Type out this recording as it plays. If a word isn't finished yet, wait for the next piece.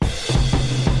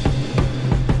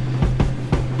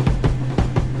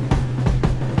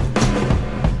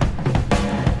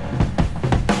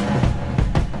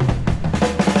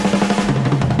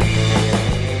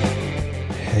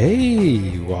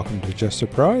just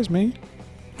surprised me.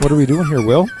 What are we doing here,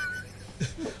 Will?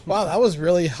 Wow, that was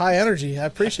really high energy. I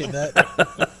appreciate that.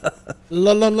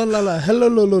 La la la la la. Hello,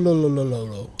 lo lo lo lo lo lo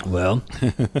lo. Well.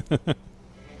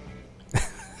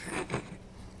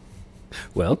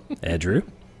 Well, Andrew,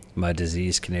 my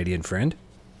diseased Canadian friend.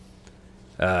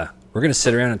 We're going to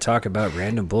sit around and talk about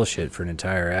random bullshit for an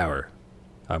entire hour.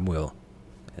 I'm Will.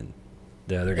 And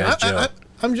the other guy's Joe.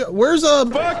 I'm Joe. Where's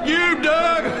Fuck you,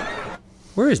 Doug!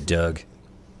 Where is Doug?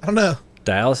 I don't know.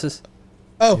 Dialysis?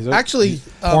 Oh, actually,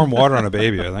 Pouring water on a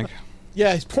baby, I think.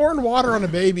 yeah, he's pouring water on a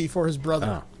baby for his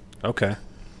brother. Oh, okay.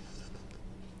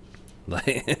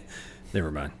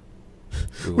 Never mind.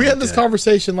 We had this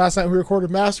conversation last night when we recorded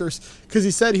Masters because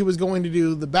he said he was going to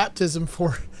do the baptism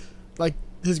for, like,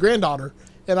 his granddaughter.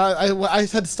 And I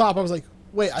had to stop. I was like,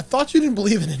 wait, I thought you didn't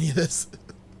believe in any of this.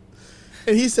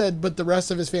 And he said, but the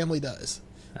rest of his family does.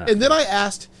 Okay. And then I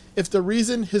asked if the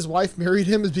reason his wife married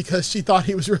him is because she thought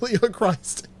he was really a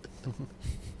Christ.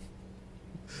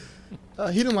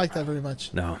 He didn't like that very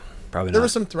much. No, probably not. There were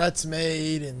some threats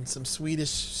made and some Swedish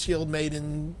shield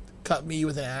maiden cut me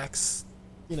with an axe.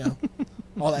 You know,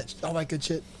 all that good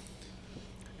shit.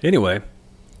 Anyway,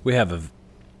 we have a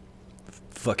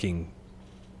fucking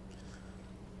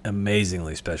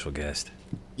amazingly special guest.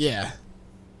 Yeah.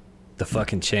 The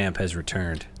fucking champ has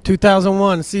returned.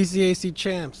 2001 CCAC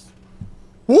champs.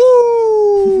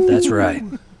 Woo! That's right.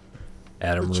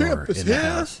 Adam The Rohr champ is in the here.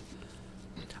 house.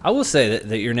 I will say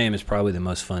that your name is probably the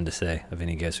most fun to say of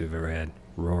any guest we've ever had.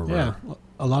 Rohr. Yeah,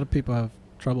 a lot of people have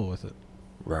trouble with it.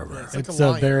 Rohr. Yeah, Rohr. like It's a a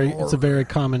lion. it's a very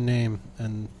common name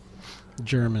in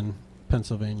German,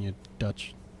 Pennsylvania,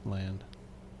 Dutch land.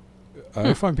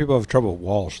 I find people have trouble with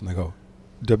Walsh, and they go,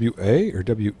 W-A or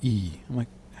W-E? I'm like,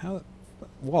 how?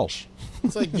 Walsh.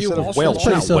 It's like you Instead of Walsh. Welsh. It's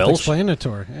pretty not Welsh.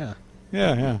 self-explanatory. Yeah.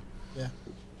 Yeah. Yeah.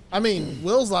 I mean,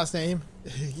 Will's last name,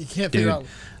 you can't Dude, figure out.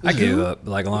 I gave up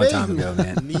like a long time ago,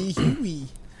 man. Lehui.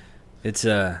 It's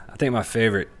I think my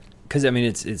favorite, because I mean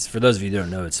it's for those of you who don't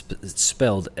know, it's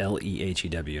spelled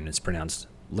Lehew and it's pronounced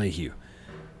Lehew,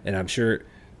 and I'm sure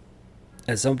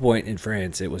at some point in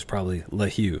France it was probably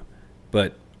Lehew,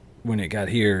 but when it got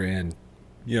here and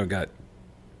got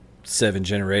 7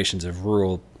 generations of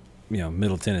rural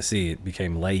Middle Tennessee, it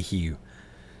became Lehew.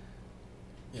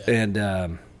 Yeah. And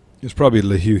It was probably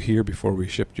LeHue here before we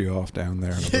shipped you off down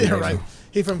there. Yeah, right.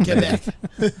 He from Quebec.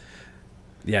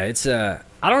 yeah, it's I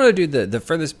don't know, dude. The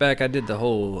furthest back I did the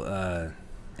whole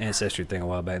ancestry thing a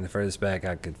while back, and the furthest back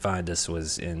I could find us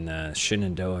was in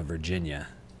Shenandoah, Virginia.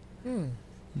 And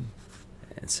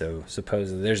so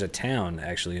supposedly there's a town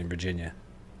actually in Virginia.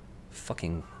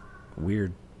 Fucking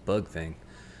weird bug thing.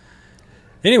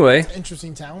 Anyway,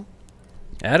 Interesting town.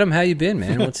 Adam, how you been,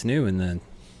 man? What's new in the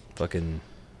fucking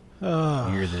year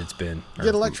that it's been? You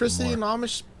get electricity in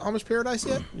Amish paradise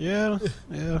yet? Yeah.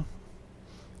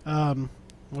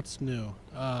 What's new?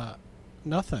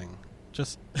 Nothing.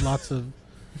 Just lots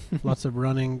of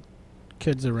running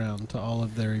kids around to all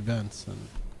of their events and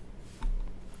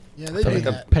Yeah, they do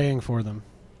that. paying for them.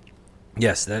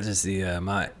 Yes, that is the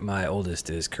my oldest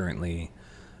is currently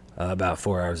about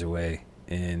 4 hours away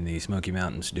in the Smoky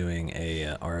Mountains doing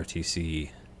a ROTC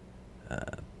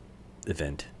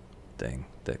event thing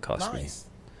that cost Nice.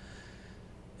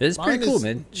 me. It's pretty cool,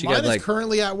 man. She got is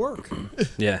currently at work.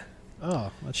 yeah.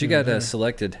 Oh, that's She even got better.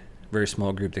 selected. Very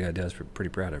small group that got does. Pretty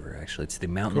proud of her, actually. It's the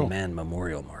Mountain Cool. Man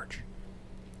Memorial March.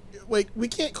 Wait, we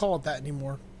can't call it that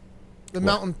anymore. The What?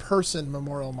 Mountain Person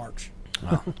Memorial March.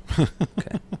 Oh,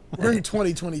 okay. We're in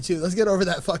 2022. Let's get over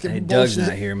that fucking Hey, Doug's bullshit.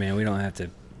 not here, man. We don't have to.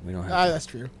 That's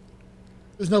true.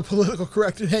 There's no political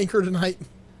corrected anchor tonight.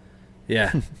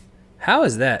 Yeah. How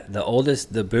is that? The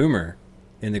oldest, the boomer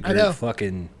in the I know. group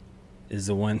fucking is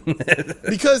the one.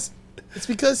 Because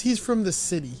he's from the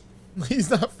city. He's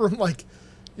not from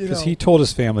Because he told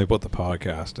his family about the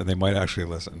podcast, and they might actually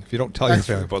listen. If you don't tell your That's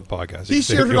family true. about the podcast, He you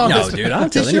say shared it you'll- on No, his- dude, I don't he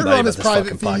tell shared it anybody on about his this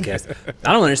fucking private feed. podcast.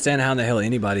 I don't understand how in the hell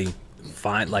anybody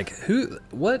find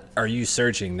what are you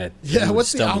searching that you Yeah, would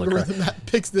what's the stumble algorithm across? that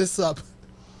picks this up?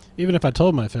 Even if I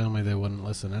told my family, they wouldn't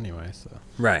listen anyway. So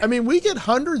Right. I mean, we get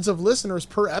hundreds of listeners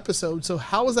per episode, so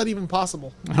how is that even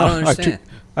possible? I don't understand.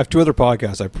 I have two other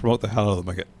podcasts. I promote the hell out of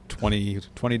them. I get 20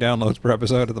 downloads per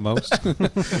episode at the most.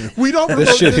 We don't This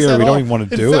promote shit here, at we don't all. even wanna In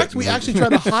do fact, it. we actually try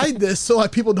to hide this so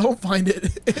that people don't find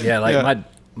it. Yeah, like Yeah.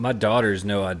 my daughters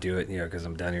know I do it, because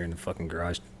I'm down here in the fucking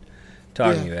garage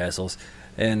talking to Yeah. you assholes.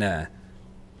 And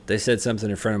they said something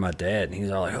in front of my dad, and he's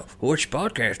all like, "Oh, what's your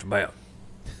podcast about?"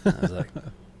 I was like,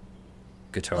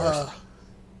 "Guitars."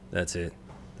 That's it.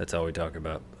 That's all we talk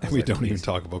about. I was we like, don't even "Please."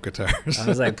 talk about guitars. I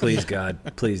was like, "Please, God,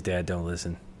 please, Dad, don't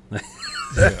listen." I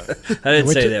didn't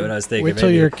say that, but I was thinking. Wait till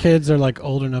maybe. your kids are like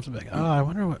old enough to be like, oh, I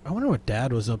wonder what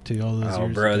Dad was up to all those Oh,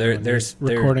 years. bro, ago when he was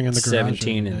they're recording in the garage.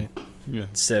 17 every and day." Yeah.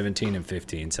 17 and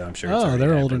 15, so I'm sure. Oh, it's already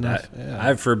they're old happened. enough, yeah.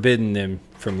 I've forbidden them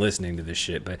from listening to this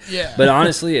shit, but Yeah. But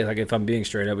honestly, like if I'm being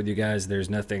straight up with you guys, there's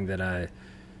nothing that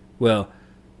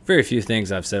very few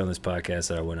things I've said on this podcast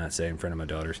that I would not say in front of my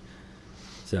daughters.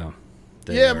 So,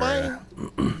 they are,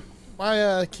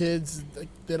 my kids, like,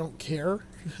 they don't care.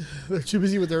 They're too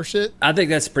busy with their shit. I think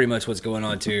that's pretty much what's going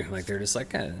on too. Like they're just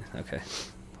like, okay,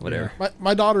 whatever.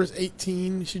 My daughter's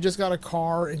 18. She just got a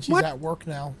car and she's What? at work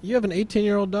now. You have an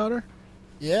 18-year-old daughter?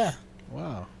 Yeah.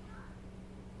 Wow.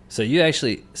 So you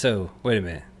actually, wait a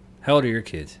minute. How old are your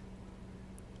kids,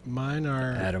 Mine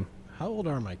are. Adam? How old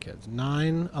are my kids?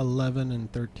 9, 11,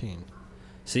 and 13.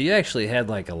 So you actually had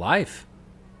like a life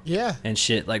Yeah. and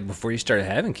shit like before you started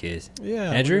having kids.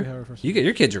 Yeah. Andrew, we had our first-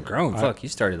 your kids are grown. Fuck, you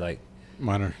started like.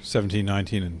 Mine are 17,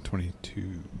 19, and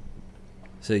 22.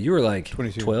 So you were like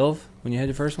 22. 12 when you had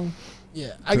your first one?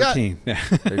 Yeah. 13. Yeah.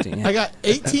 13, yeah. I got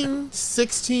 18,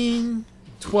 16,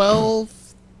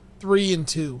 12, 3, and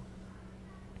 2.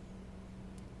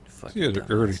 Fucking You dumbass.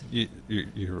 were early.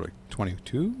 You were like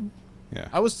 22? Yeah.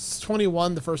 I was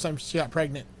 21 the first time she got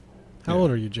pregnant. How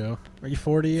old are you, Joe? Are you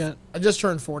 40 yet? I just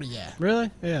turned 40, yeah. Really?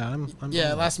 Yeah, I'm Yeah,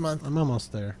 almost, last month. I'm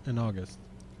almost there in August.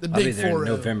 The I'll be big there 4 in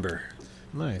November.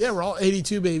 Nice. Yeah, we're all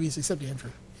 82 babies except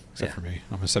Andrew. Except Yeah. for me.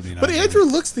 I'm a 79. But Andrew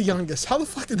looks the youngest. How the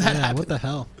fuck did that Yeah, happen? what the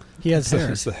hell? He has hair.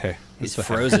 It's the hair. He's It's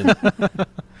the hair. frozen.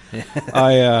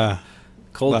 I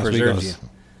Cold last week preserved you.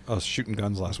 I was shooting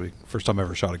guns last week. First time I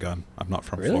ever shot a gun. I'm not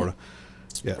from Really? Florida.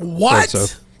 Yeah. What? So,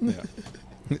 yeah.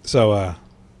 So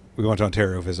we went to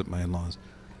Ontario to visit my in-laws.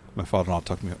 My father-in-law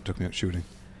took me out shooting,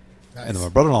 Nice. and then my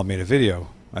brother-in-law made a video.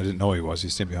 I didn't know he was.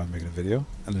 He's standing behind me making a video,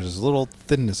 and there's this little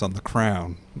thinness on the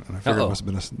crown, and I figured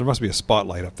there must be a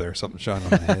spotlight up there, something shining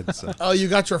on my head. So. Oh, you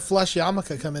got your flesh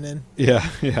yarmulke coming in. Yeah,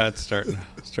 it's starting.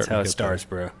 That's how it starts,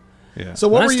 bro. Yeah. So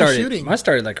what Mine were started, you shooting? Mine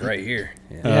started like right here.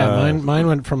 Yeah. Yeah, mine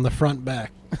went from the front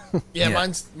back. Yeah, Yeah.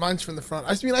 mine's from the front.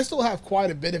 I mean, I still have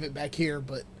quite a bit of it back here,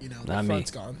 but the Not me.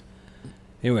 front's gone.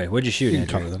 Anyway, what'd you shoot, You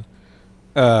can Andrew? cover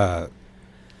then.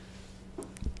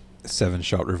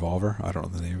 7-shot revolver. I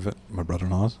don't know the name of it. My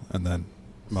brother-in-law's, and then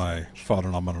my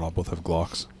father-in-law and mother-in-law both have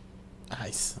Glocks.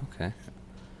 Nice. Okay.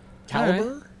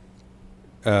 Caliber?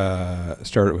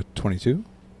 Started with 22,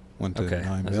 went to Okay. 9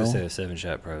 I was gonna mil, say a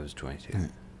 7-shot pro was 22. Yeah.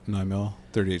 9 mil,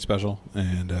 38 special,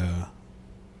 and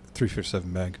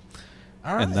 357 mag.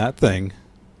 All right. And that thing,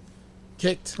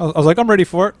 Kicked. I was like, I'm ready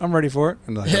for it. I'm ready for it.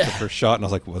 And I got Yeah. the first shot, and I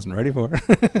was like, wasn't ready for it.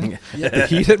 The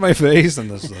heat hit my face, and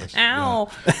this. Ow!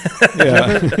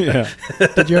 Yeah, yeah.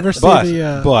 Did you ever see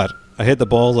But I hit the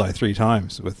bullseye 3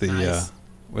 times with the Nice.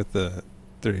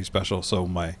 30 special. So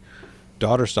my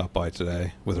daughter stopped by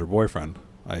today with her boyfriend.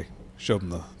 I showed him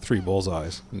the 3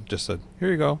 bullseyes and just said,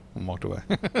 "Here you go," and walked away.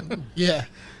 Yeah.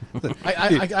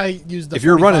 I used the If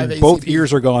you're 45 running, both ACP,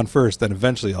 ears are gone first. Then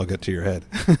eventually I'll get to your head.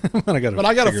 But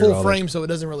I got a full frame, so it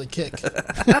doesn't really kick. Did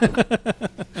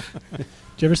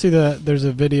you ever see there's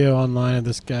a video online of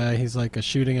this guy, he's like a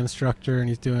shooting instructor and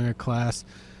he's doing a class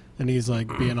and he's like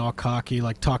being all cocky,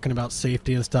 like talking about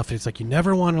safety and stuff. It's like, you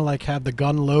never want to like have the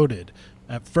gun loaded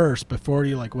at first before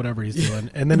you like whatever he's doing,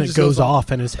 and then It it just goes goes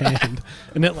off in his hand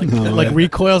and it like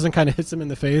recoils and kind of hits him in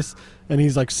the face, and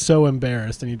he's like so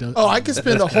embarrassed, and he does. Oh, I could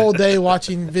spend a whole day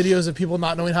watching videos of people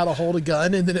not knowing how to hold a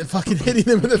gun and then it fucking hitting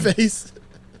them in the face.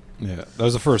 Yeah, that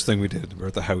was the first thing we did. We were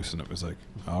at the house, and it was like,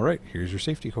 "All right, here's your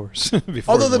safety course."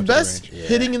 Before Although we the went to best range.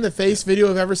 hitting in the face video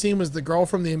I've ever seen was the girl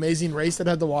from The Amazing Race that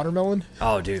had the watermelon.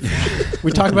 Oh, dude. For sure.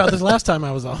 We talked about this last time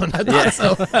I was on. I thought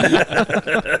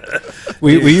so.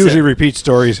 we usually repeat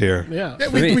stories here. Yeah. Yeah,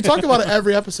 we talk about it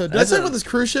every episode. Did I That's say a- about this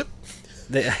cruise ship?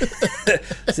 See,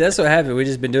 that's what happened. We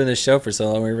just been doing this show for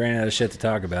so long, we ran out of shit to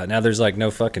talk about. Now there's like no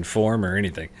fucking form or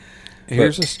anything.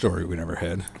 Here's a story we never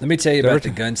had. Let me tell you Never about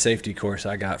the gun safety course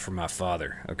I got from my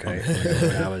father. Okay,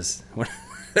 when I was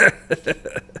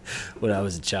when I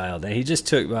was a child, and he just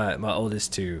took my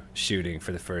oldest to shooting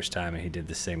for the first time, and he did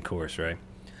the same course, right?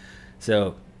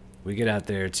 So we get out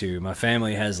there to my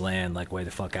family has land like way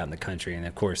the fuck out in the country, and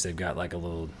of course they've got like a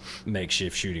little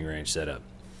makeshift shooting range set up.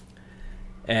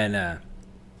 And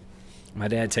my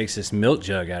dad takes this milk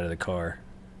jug out of the car,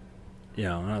 and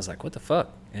I was like, "What the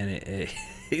fuck?" And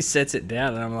he sets it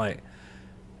down, and I'm like,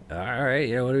 "All right,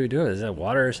 yeah, what are we doing? Is that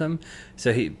water or something?"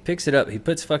 So he picks it up. He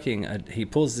puts he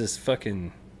pulls this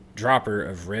fucking dropper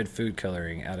of red food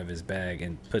coloring out of his bag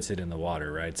and puts it in the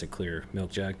water. Right, it's a clear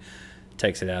milk jug.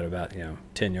 Takes it out about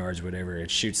 10 yards, whatever. It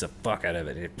shoots the fuck out of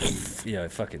it.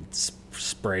 It fucking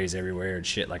sprays everywhere and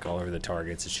shit, like all over the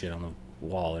targets and shit on the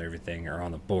wall and everything, or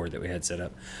on the board that we had set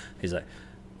up. He's like,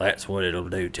 "That's what it'll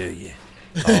do to you.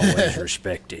 Always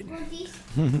respected."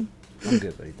 I'm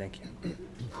good, buddy. Thank you.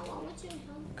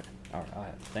 Okay. All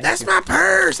right. Thank That's you. my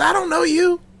purse. I don't know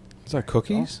you. Is that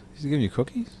cookies? He's giving you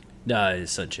cookies? Nah,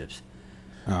 it's sun chips.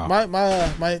 Oh. My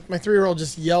 3-year-old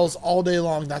just yells all day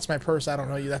long. That's my purse. I don't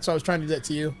know you. That's why I was trying to do that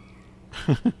to you.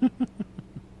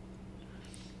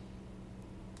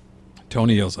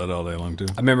 Tony yells that all day long, too.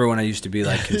 I remember when I used to be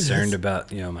like concerned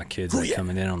about my kids like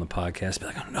coming in on the podcast, be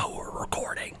like, "Oh no, we're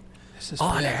recording." This is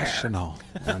On air. professional.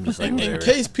 And I'm just like, In whatever.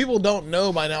 case people don't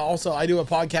know by now, also I do a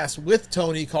podcast with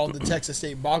Tony called the Texas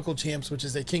State Bronco Champs, which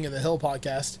is a King of the Hill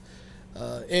podcast.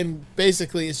 And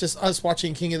basically, it's just us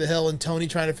watching King of the Hill and Tony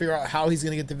trying to figure out how he's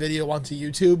going to get the video onto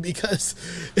YouTube because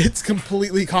it's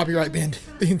completely copyright banned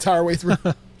the entire way through.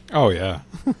 Oh, yeah.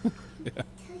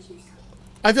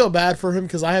 I feel bad for him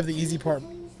because I have the easy part.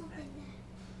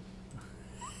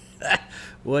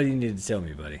 What do you need to tell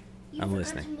me, buddy? I'm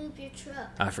listening. To move your truck.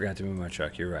 I forgot to move my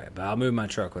truck. You're right, but I'll move my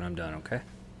truck when I'm done. Okay?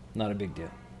 Not a big deal.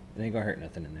 It ain't gonna hurt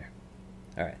nothing in there.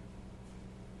 All right.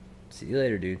 See you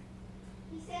later, dude.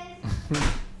 He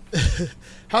says,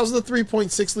 How's the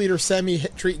 3.6 liter semi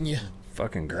treating you?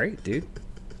 Fucking great, dude.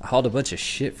 I hauled a bunch of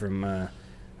shit from.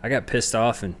 I got pissed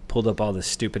off and pulled up all the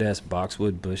stupid ass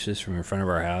boxwood bushes from in front of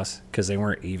our house because they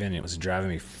weren't even. It was driving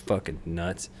me fucking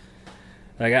nuts.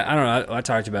 Like I don't know. I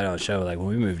talked about it on the show. Like when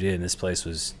we moved in, this place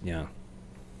was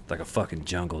like a fucking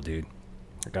jungle, dude.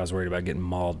 Like I was worried about getting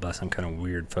mauled by some kind of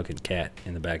weird fucking cat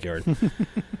in the backyard.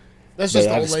 That's just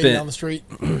But the I've old lady spent- down the street.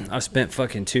 I've spent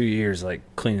fucking 2 years like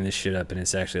cleaning this shit up, and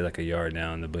it's actually like a yard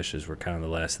now, and the bushes were kind of the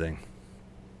last thing.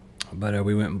 But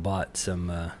we went and bought some,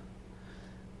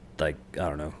 like, I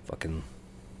don't know, fucking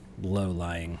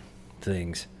low-lying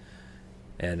things.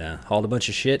 And hauled a bunch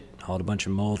of shit, hauled a bunch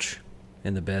of mulch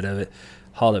in the bed of it,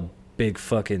 hauled a big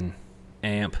fucking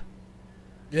amp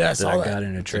Yeah, I that saw I that. got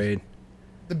in a trade.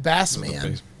 The Bass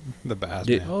Man. The bass,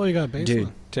 Dude. man. Oh, you got a basement.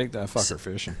 Dude, Take that fucker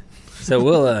fishing. so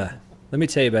we'll, let me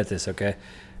tell you about this, okay?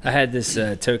 I had this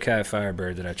Tokai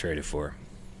Firebird that I traded for,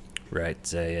 right?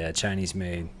 It's a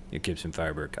Chinese-made Gibson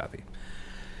Firebird copy.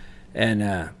 And,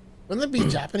 Wouldn't that be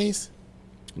Japanese?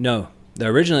 no,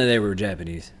 originally they were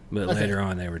Japanese, but Okay. later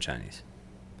on they were Chinese.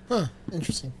 Huh.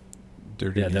 Interesting.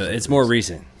 Dirty Yeah, music. it's more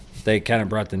recent. They kind of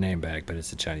brought the name back, but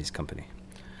it's a Chinese company.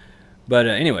 But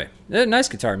anyway, nice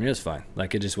guitar. I mean, it was fine.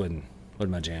 Like, it just wasn't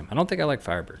my jam. I don't think I like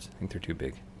Firebirds. I think they're too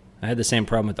big. I had the same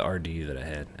problem with the RD that I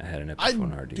had. I had an I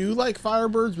Epiphone RD. do like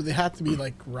Firebirds, but they have to be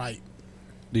like right.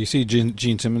 Do you see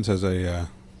Gene Simmons has a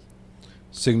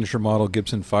signature model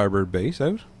Gibson Firebird bass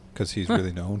out? Because he's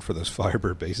really known for those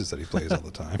Firebird basses that he plays all the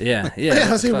time. Yeah. Yeah,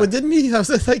 I was like, fuck. what didn't he? I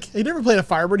was like, he never played a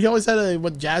Firebird. He always had a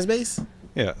jazz bass.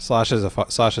 Yeah, Slash is a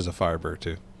Firebird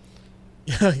too.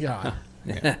 Yeah,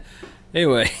 God.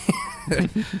 Anyway,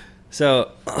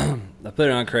 so I put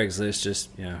it on Craigslist just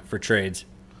for trades,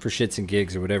 for shits and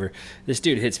gigs or whatever. This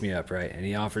dude hits me up, right, and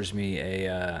he offers me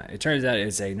a. It turns out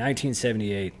it's a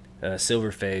 1978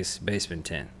 silver face Bassman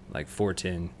 10, like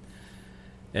 410.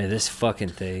 And this fucking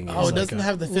thing is Oh, it like doesn't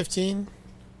have the 15.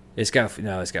 it's got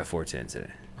 410s in it.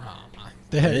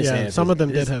 They had, This yeah, amp some is- of them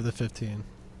is- did have the 15.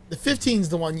 The 15's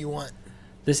the one you want.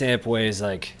 This amp weighs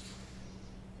like,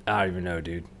 I don't even know,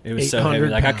 dude. It was so 800 heavy.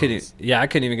 Like I pounds.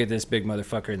 couldn't even get this big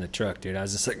motherfucker in the truck, dude. I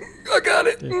was just like, I got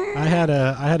it. I had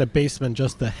a Bassman,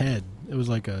 just the head. It was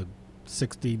like a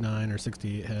 69 or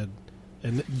 68 head,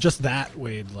 and just that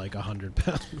weighed like 100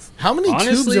 pounds. How many tubes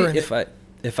Honestly, are in if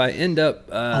it? I end up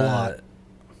A lot.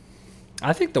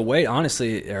 I think the weight,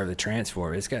 honestly, are the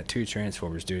transformer. It's got 2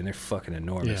 transformers, dude, and they're fucking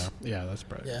enormous. Yeah, that's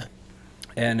right. Yeah.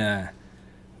 And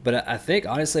but I think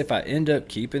honestly, if I end up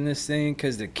keeping this thing,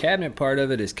 because the cabinet part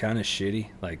of it is kind of shitty,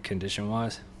 like condition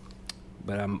wise,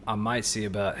 but I might see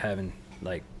about having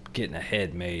like getting a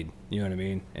head made. You know what I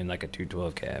mean? And like a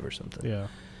 212 cab or something. Yeah.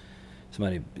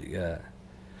 Somebody,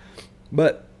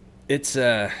 but it's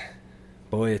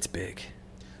boy, it's big.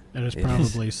 And it's It is.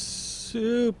 probably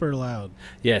super loud.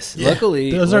 Yes, Yeah.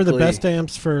 luckily Those are the luckily- best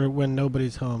amps for when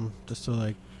nobody's home, just to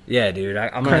like. Yeah, dude, I'm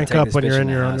gonna Crank take up this when bitch you're in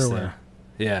the your house, underwear.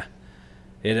 though. Yeah,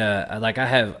 it I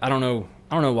don't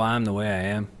know why I'm the way I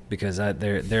am, because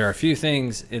there are a few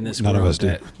things in this None of world us do.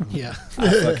 that Yeah. I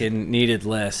fucking needed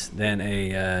less than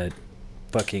a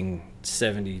fucking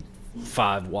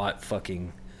 75-watt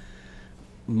fucking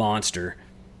monster.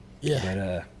 Yeah.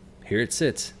 But here it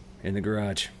sits in the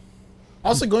garage.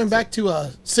 Also, going back to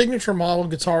signature model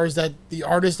guitars that the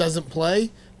artist doesn't play.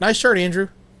 Nice shirt, Andrew.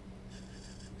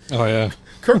 Oh yeah.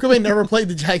 Kurt Cobain never played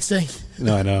the Jag Stang.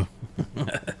 No, I know.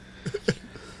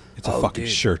 It's a Oh, fucking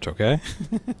dude. shirt, okay?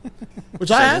 Which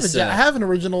So I have. this, I have an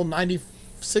original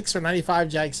 96 or 95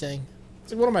 Jag Stang.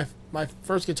 It's one of my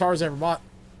first guitars I ever bought.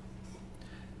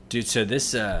 Dude, so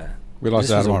this We lost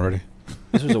This was Adam a- already.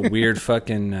 this was a weird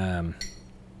fucking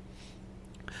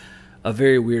a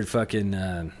very weird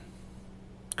fucking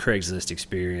Craigslist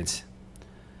experience.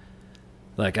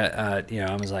 Like I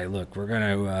was like, look, we're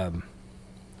gonna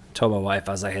told my wife,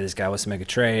 I was like, hey, this guy wants to make a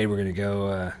trade. We're gonna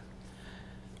go.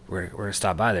 We're gonna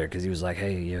stop by there because he was like,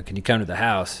 hey, can you come to the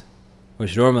house?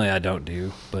 Which normally I don't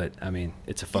do, but I mean,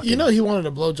 it's a fucking. You know he wanted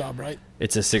a blowjob, right?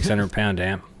 It's a 600-pound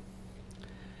amp.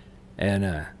 And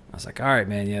I was like, all right,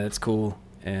 man, yeah, that's cool.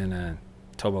 And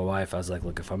told my wife, I was like,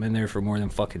 look, if I'm in there for more than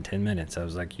fucking 10 minutes, I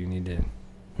was like, you need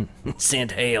to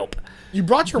send help. You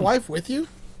brought your wife with you?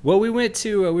 Well, we went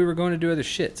to, we were going to do other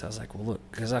shit. So I was like, well, look,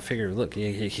 because I figured, look,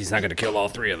 he's not going to kill all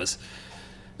three of us.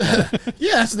 Yeah,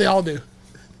 that's what they all do.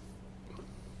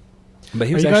 But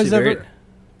he Are was you actually guys very, ever-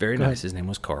 very Go nice. ahead. His name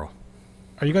was Carl.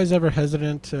 Are you guys ever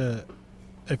hesitant to,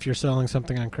 if you're selling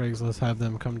something on Craigslist, have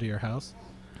them come to your house?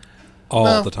 All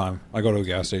No. the time. I go to a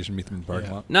gas station, meet them in the parking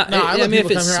Yeah. lot. No, No, I I let mean, if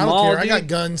people it's come here. I small, don't care. I dude, got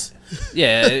guns.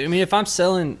 yeah, I mean, if I'm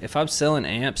selling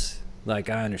amps,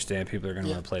 like I understand people are going to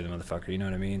Yeah. want to play the motherfucker. You know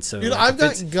what I mean? So Dude, like, I've if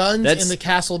got it's- guns that's- in the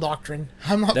castle doctrine.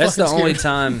 I'm not That's the fucking only scared.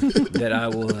 time that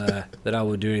I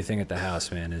will do anything at the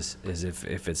house, man. Is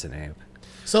if it's an amp.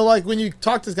 So, like, when you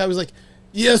talk to this guy, he was like,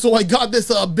 yeah, so I got this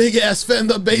big-ass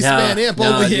Fender bassman amp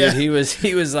over here. Dude,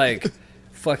 he was like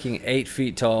fucking 8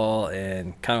 feet tall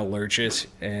and kind of lurchous,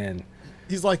 and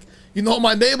He's like, you know,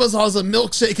 my neighbor's has a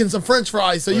milkshake and some french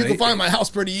fries, so you Right. can find my house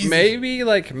pretty easy.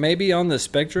 maybe on the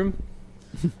spectrum.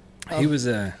 He was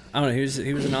I don't know.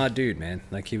 He was an odd dude, man.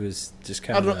 Like he was just I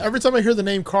kind don't of know. Every time I hear the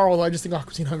name Carl, I just think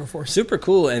Aqua Teen Hunger Force. super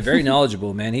cool and very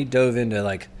knowledgeable, man. He dove into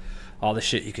like all the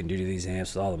shit you can do to these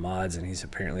amps with all the mods, and he's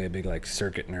apparently a big like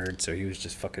circuit nerd. So he was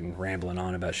just fucking rambling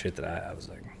on about shit that I was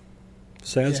like,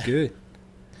 sounds Yeah. good.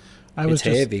 I was It's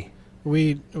just, heavy.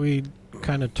 We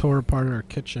kind of tore apart our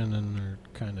kitchen and are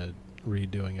kind of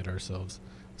redoing it ourselves.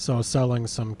 So I was selling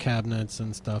some cabinets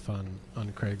and stuff on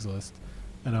Craigslist,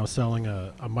 and I was selling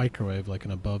a microwave, like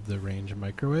an above the range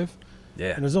microwave, Yeah.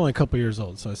 and it was only a couple years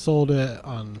old. So I sold it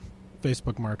on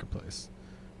Facebook Marketplace,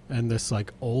 and this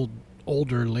like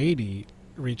older lady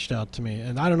reached out to me,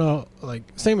 and I don't know, like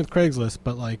same with Craigslist,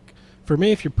 but like for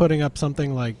me, if you're putting up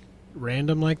something like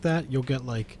random like that, you'll get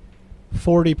like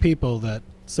 40 people that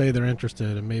say they're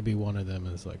interested, and maybe one of them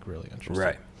is like really interested.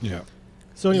 Right. Yeah.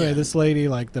 So anyway, Yeah. this lady,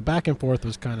 like the back and forth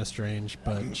was kind of strange,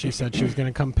 but she said she was going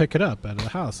to come pick it up at the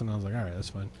house, and I was like, all right, that's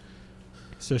fine.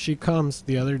 So she comes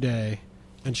the other day,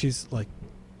 and she's like,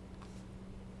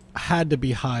 had to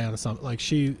be high on something. Like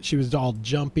she was all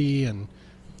jumpy and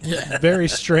Yeah. very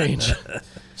strange. She's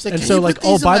like, And "Can so you like, put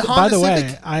these in my by Honda the way,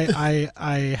 Civic?"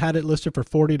 I had it listed for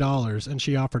 $40, and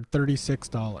she offered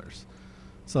 $36.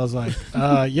 So I was like,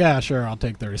 yeah, sure, I'll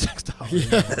take $36.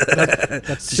 That's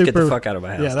Just super. get the fuck out of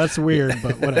my house. Yeah, that's weird,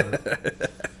 but whatever.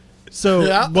 So,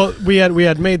 Yeah. well, we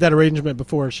had made that arrangement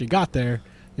before she got there,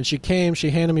 and she came.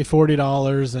 She handed me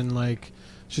 $40, and like,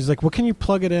 she's like, "Well, can you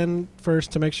plug it in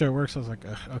first to make sure it works?" I was like,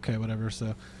 "Okay, whatever."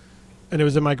 So, and it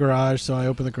was in my garage, so I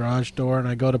opened the garage door and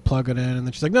I go to plug it in, and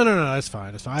then she's like, "No, that's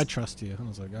fine. It's fine. I trust you." And I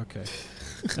was like, "Okay."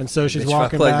 And so she's Bitch, if I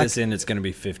walking plug back. this in, it's gonna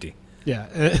be 50.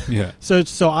 Yeah. Yeah.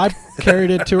 So I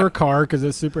carried it to her car because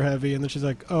it's super heavy, and then she's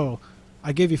like, "Oh,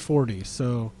 I gave you 40.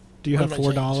 So do you have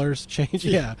What am I $4 change?"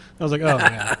 Yeah. I was like, "Oh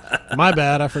yeah, my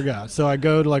bad, I forgot." So I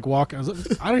go to like walk. I was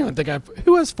like, I don't even think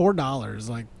who has $4?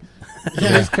 Like,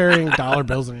 who's carrying dollar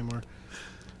bills anymore?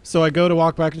 So I go to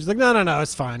walk back, and she's like, "No,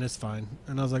 it's fine.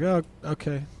 And I was like, "Oh,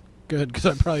 okay, good," because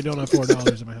I probably don't have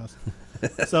 $4 in my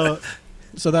house.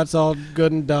 So that's all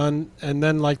good and done. And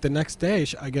then like the next day,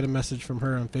 I get a message from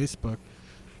her on Facebook,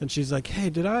 and she's like, "Hey,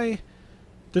 did I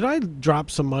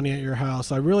drop some money at your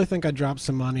house? I really think I dropped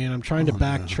some money, and I'm trying to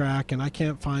backtrack, and I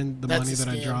can't find the That's money a that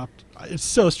I scam. dropped." It's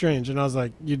so strange. And I was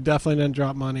like, "You definitely didn't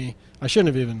drop money." I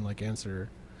shouldn't have even like answered her.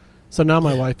 So now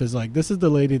my wife is like, "This is the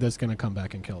lady that's going to come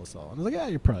back and kill us all." And I was like, "Yeah,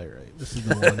 you're probably right. This is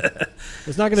the one.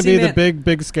 It's not going to See, be the man-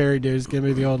 big scary dude. It's going to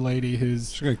be the old lady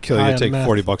who's She's going to kill high you, on take meth.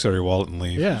 $40 out of your wallet and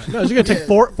leave. Yeah, no, she's going to take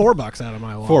 $4 out of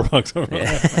my wallet.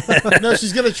 $4. No,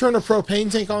 she's gonna turn a propane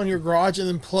tank on in your garage and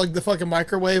then plug the fucking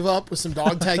microwave up with some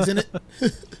dog tags in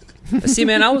it. See,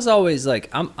 man, I was always like,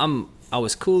 I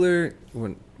was cooler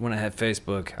when I had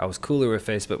Facebook. I was cooler with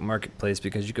Facebook Marketplace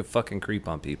because you could fucking creep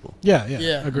on people. Yeah,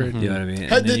 Yeah. agreed. You know what I mean? Hey,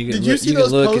 And then did can you look- see can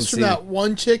those look and posts from see- that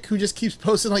one chick who just keeps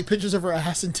posting like pictures of her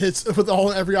ass and tits with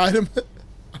every item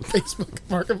on Facebook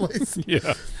Marketplace?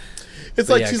 Yeah. It's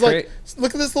But like yeah, she's like,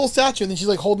 look at this little statue, and then she's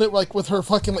like holding it like with her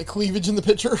fucking like cleavage in the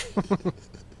picture.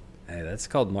 Hey, that's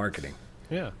called marketing.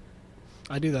 Yeah,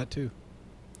 I do that too.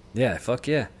 Yeah, fuck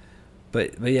yeah.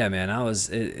 But yeah, man, I was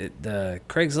the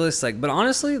Craigslist, like, but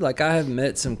honestly, like, I have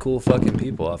met some cool fucking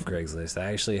people off Craigslist.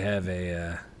 I actually have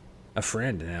a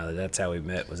friend now that's how we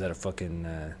met, was at a fucking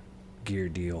gear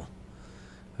deal,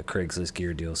 a Craigslist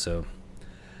gear deal. So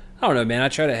I don't know, man. I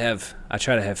try to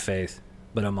have faith,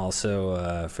 but I'm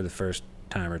also for the first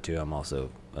time or two, I'm also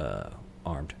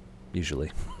armed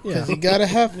usually. Yeah, 'cause you gotta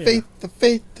have faith. The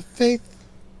faith.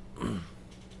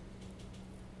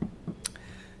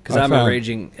 Because I'm a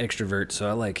raging extrovert, so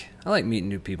I like meeting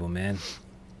new people, man.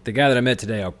 The guy that I met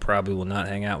today, I probably will not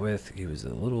hang out with. He was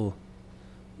a little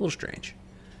strange,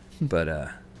 but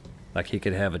like he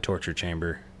could have a torture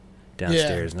chamber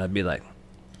downstairs, and I'd be like,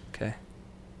 okay.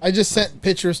 I just sent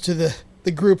pictures to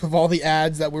the group of all the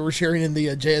ads that we were sharing in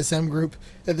the JSM group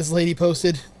that this lady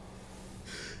posted.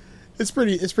 It's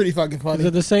pretty fucking funny. Is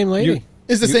it the same lady?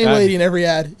 It's the same lady in every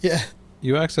ad. Yeah.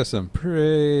 You access them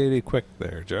pretty quick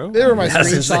there, Joe. They were my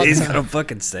screenshots. He's got them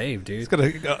fucking saved, dude. He's got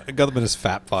them in his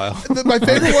FAT file. My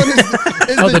favorite one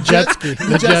is the jet ski.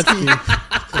 The jet ski.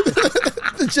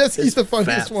 The jet ski's the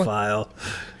funniest Fat one. file.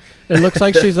 It looks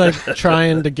like she's like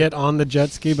trying to get on the jet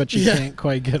ski, but she can't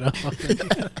quite get on.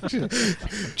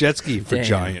 Jet ski for Damn.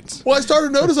 giants. Well, I started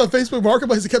to notice on Facebook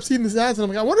Marketplace, I kept seeing these ads, and I'm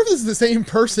like, I wonder if this is the same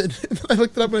person. And then I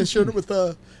looked it up and I shared it with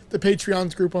the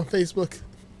Patreons group on Facebook.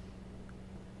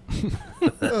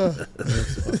 But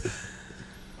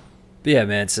yeah,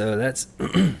 man, so that's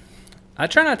I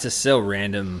try not to sell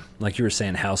random, like you were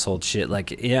saying, household shit.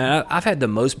 Like, yeah, I've had the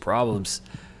most problems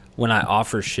when I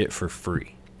offer shit for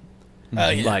free.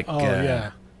 Like,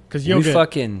 yeah, because you'll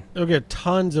you'll get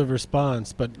tons of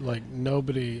response, but like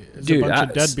nobody, Dude, a bunch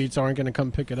of deadbeats aren't going to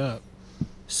come pick it up.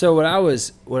 So what I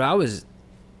was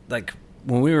like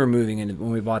when we were moving in,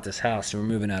 when we bought this house and we're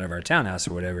moving out of our townhouse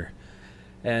or whatever,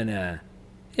 and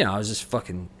you know, I was just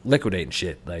fucking liquidating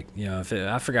shit. Like, you know,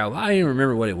 I forgot, I didn't even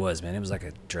remember what it was, man. It was like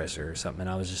a dresser or something. And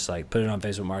I was just like, put it on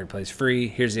Facebook Marketplace, free.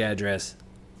 Here's the address.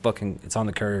 Fucking, it's on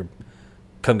the curb.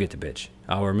 Come get the bitch.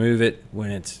 I'll remove it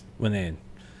when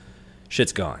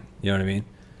shit's gone. You know what I mean?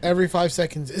 Every 5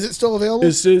 seconds. Is it still available?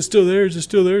 Is it still there? Is it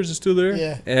still there? Is it still there?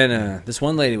 Yeah. And this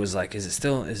one lady was like, is it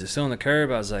still on the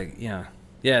curb? I was like, yeah,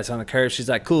 it's on the curb. She's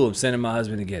like, cool, I'm sending my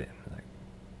husband to get it. I'm like,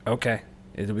 okay,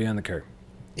 it'll be on the curb.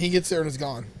 He gets there and it's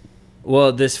gone.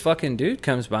 Well, this fucking dude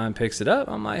comes by and picks it up.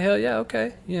 I'm like, hell yeah,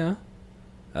 okay, you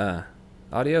know.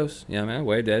 Adios. You know, man, I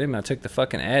waved at him. I took the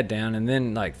fucking ad down, and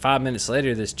then like 5 minutes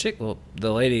later, this chick, well,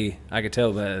 the lady, I could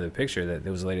tell by the picture that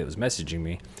there was a lady that was messaging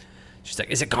me. She's like,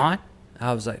 is it gone?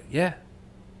 I was like, yeah.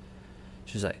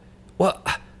 She's like, well,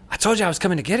 I told you I was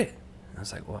coming to get it. I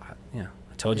was like, well, I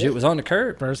told you it was on the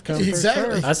curb. First come, Exactly.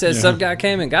 first serve. I said some guy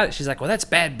came and got it. She's like, well, that's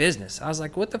bad business. I was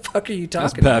like, what the fuck are you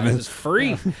talking bad about? It business. was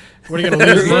free. What are you going to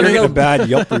lose You're money? getting a bad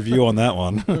Yelp review on that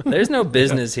one. There's no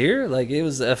business here. Like, it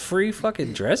was a free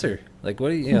fucking dresser. Like, what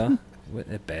do you know?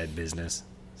 What a bad business.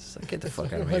 It's like, get the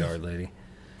fuck out of my yard, lady.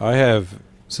 I have,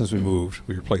 since we moved,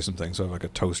 we replaced some things. So I have like a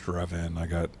toaster oven. I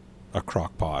got a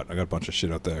crock pot. I got a bunch of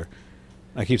shit out there.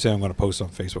 I keep saying I'm going to post on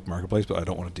Facebook Marketplace, but I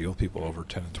don't want to deal with people over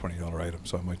 $10 and $20 items.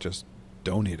 So I might just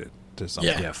donate it to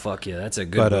something. Yeah, fuck yeah. That's a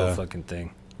good fucking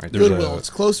thing. Right there. There's Goodwill. It's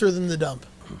closer than the dump.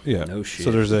 Yeah. No shit.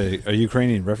 So there's a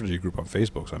Ukrainian refugee group on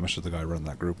Facebook. So I messaged the guy running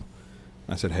that group.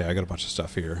 I said, hey, I got a bunch of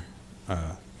stuff here.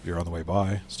 If you're on the way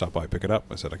by, stop by, pick it up.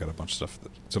 I said, I got a bunch of stuff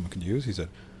that someone can use. He said,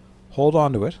 hold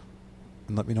on to it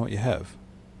and let me know what you have.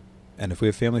 And if we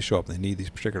have family show up and they need these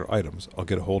particular items, I'll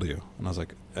get a hold of you. And I was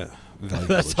like,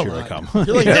 That's a here I lot. come.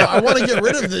 You're like, no, I want to get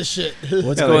rid of this shit.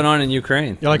 What's going on in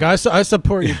Ukraine? You're like, I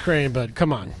support Ukraine, but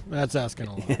come on, that's asking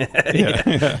a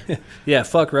lot. Yeah,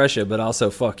 fuck Russia, but also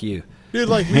fuck you. Dude,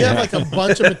 like, we have like a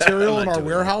bunch of material in our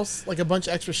warehouse, like a bunch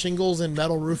of extra shingles and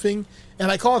metal roofing.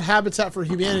 And I called Habitat for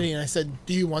Humanity and I said,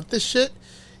 do you want this shit?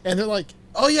 And they're like,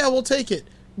 oh yeah, we'll take it.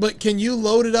 But can you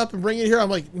load it up and bring it here? I'm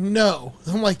like, no.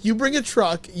 I'm like, you bring a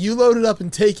truck, you load it up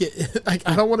and take it. Like,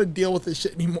 I don't want to deal with this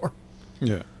shit anymore.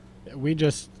 Yeah.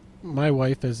 My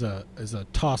wife is a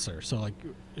tosser, so like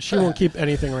she won't keep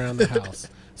anything around the house.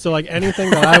 So like anything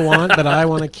that I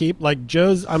want to keep, like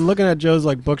I'm looking at Joe's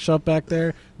like bookshelf back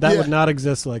there. That would not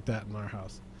exist like that in our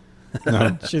house.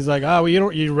 No. She's like, oh, well,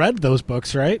 you read those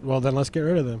books, right? Well, then let's get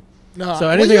rid of them. No. So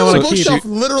anything I want to keep. Bookshelf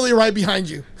literally right behind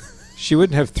you. She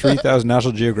wouldn't have 3,000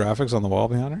 National Geographics on the wall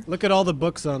behind her? Look at all the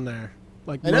books on there.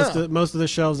 Like I know. most of the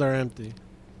shelves are empty.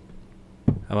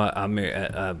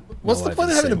 What's the point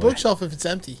of having a bookshelf if it's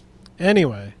empty?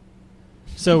 Anyway,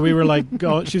 so we were like,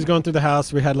 she was going through the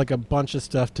house. We had like a bunch of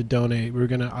stuff to donate.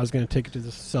 I was gonna take it to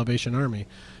the Salvation Army,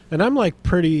 and I'm like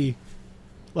pretty,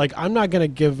 like I'm not gonna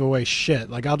give away shit.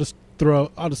 Like I'll just throw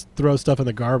stuff in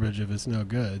the garbage if it's no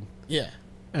good. Yeah.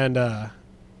 And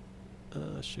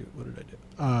shoot, what did I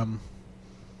do?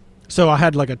 So I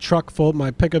had like a truck full.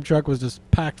 My pickup truck was just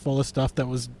packed full of stuff that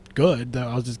was good that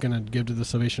I was just going to give to the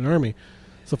Salvation Army.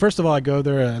 So first of all, I go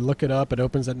there and I look it up. It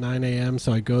opens at 9 a.m.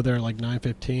 So I go there at like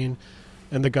 9:15.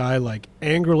 And the guy like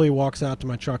angrily walks out to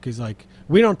my truck. He's like,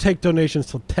 "We don't take donations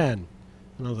till 10."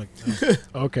 And I was like,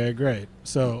 oh, "Okay, great."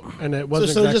 So and it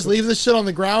wasn't. So just leave this shit on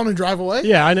the ground and drive away?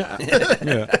 Yeah, I know.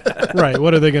 Yeah. Right.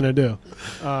 What are they going to do?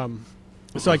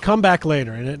 So I come back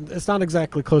later, and it's not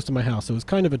exactly close to my house. So it was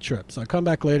kind of a trip. So I come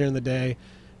back later in the day,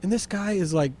 and this guy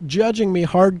is like judging me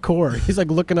hardcore. He's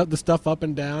like looking up the stuff up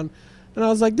and down. And I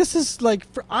was like, this is like,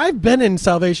 I've been in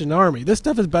Salvation Army. This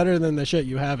stuff is better than the shit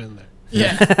you have in there.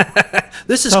 Yeah.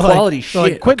 This is So, quality like, shit. so,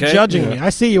 like, quit okay? judging me. I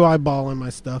see you eyeballing my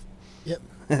stuff. Yep.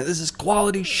 This is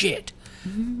quality shit.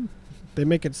 They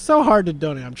make it so hard to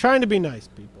donate. I'm trying to be nice,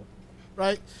 people.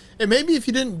 Right. And maybe if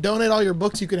you didn't donate all your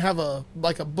books, you could have a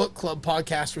book club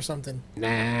podcast or something.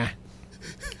 Nah.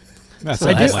 That's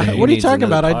I not do. lame. What are you needs talking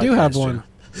another about? I do have podcast, one.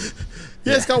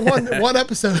 Yeah, it's got one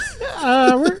episode.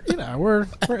 We're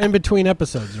in between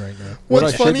episodes right now. What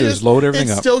What's I should funny do is load everything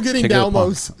it's up, still getting take it to the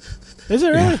downloads. Is it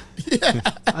really? Yeah.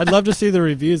 I'd love to see the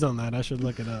reviews on that. I should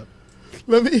look it up.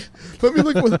 Let me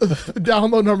look what the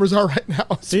download numbers are right now.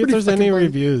 It's See if pretty there's any fucking funny.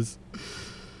 reviews.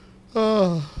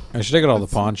 I should take it all to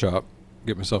the pawn shop,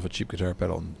 get myself a cheap guitar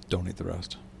pedal, and donate the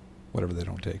rest. Whatever they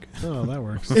don't take. Oh, that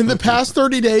works. In the past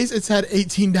 30 days, it's had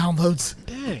 18 downloads.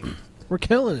 Dang, we're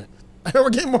killing it. I know we're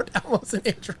getting more downloads than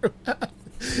Andrew.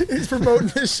 He's promoting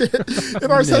this shit.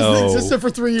 And ours hasn't No. existed for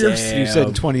 3 years. Damn. You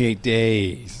said 28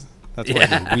 days. That's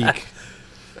like a week.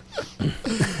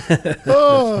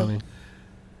 Oh, Funny.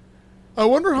 I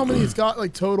wonder how many it's got,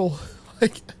 like, total.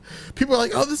 Like, people are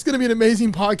like, oh, this is going to be an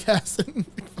amazing podcast. And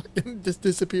fucking just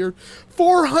disappeared.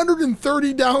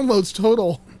 430 downloads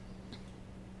total.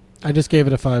 I just gave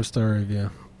it a 5-star review.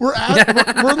 We're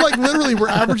like literally we're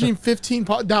averaging 15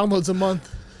 downloads a month,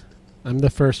 I'm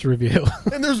the first review.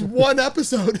 and there's one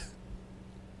episode.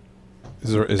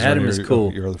 Is there Adam any- is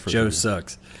cool. you're the first Joe one.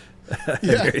 sucks.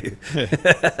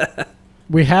 Yeah,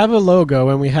 We have a logo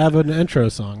and we have an intro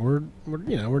song. We're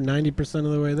 90%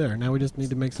 of the way there. Now we just need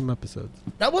to make some episodes.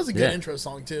 that was a good Yeah. intro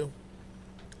song too.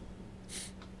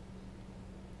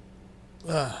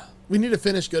 We need to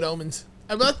finish Good Omens.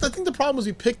 I think the problem was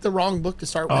we picked the wrong book to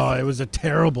start with. Oh, it was a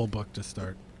terrible book to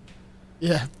start.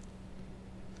 Yeah.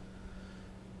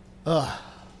 I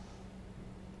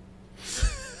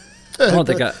don't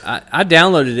think I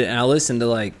downloaded it and I listened to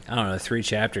like, I don't know, 3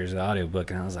 chapters of the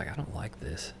audiobook and I was like, I don't like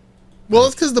this. Well,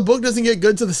 it's because the book doesn't get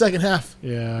good to the second half.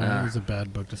 Yeah, it was a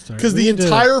bad book to start. Because We the should do-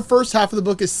 entire first half of the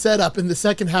book is set up, and the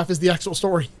second half is the actual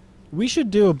story. We should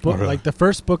do a book. Really? Like the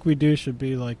first book we do should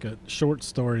be like a short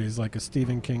stories, like a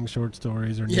Stephen King short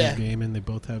stories or Yeah. Neil Gaiman. They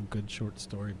both have good short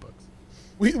story books.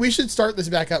 We should start this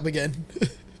back up again.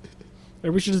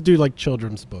 Or we should just do like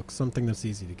children's books, something that's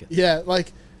easy to get. Yeah,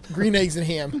 like green eggs and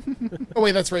ham. Oh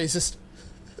wait, that's racist.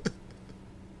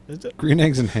 Is it? Green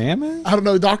eggs and ham? Eh? I don't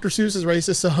know. Dr. Seuss is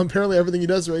racist, so apparently everything he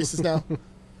does is racist now.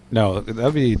 No,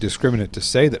 that'd be discriminate to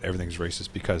say that everything's racist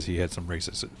because he had some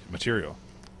racist material.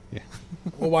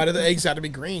 Well, why do the eggs have to be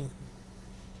green?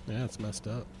 Yeah, it's messed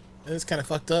up. And it's kind of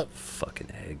fucked up. Fucking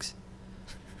eggs.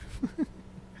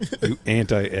 You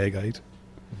anti-eggite.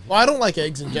 Well, I don't like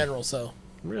eggs in general, so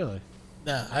Really?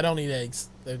 nah, I don't eat eggs.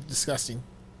 They're disgusting.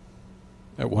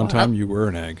 At one time, you were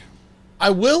an egg. I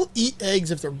will eat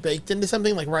eggs if they're baked into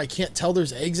something, like where I can't tell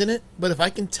there's eggs in it. But if I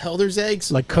can tell there's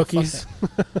eggs, Like fuck cookies?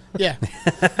 that. Yeah.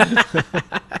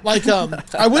 Like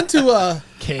I went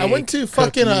to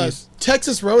fucking cookies.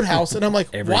 Texas Roadhouse, and I'm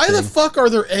like, why the Everything. fuck are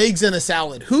there eggs in a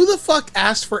salad? Who the fuck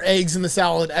asked for eggs in the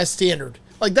salad as standard?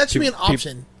 Like that should be an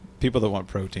option. People that want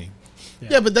protein.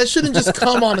 Yeah, but that shouldn't just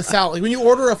come on a salad. Like when you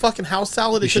order a fucking house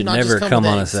salad, it You should should not never just come come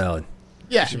with on a eggs. salad.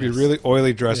 Yeah, Should be really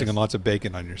oily dressing and lots of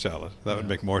bacon on your salad. That would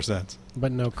make more sense.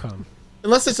 But no cum.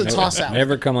 unless it's a toss salad.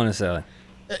 Never come on a salad.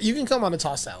 You can come on a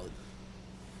toss salad.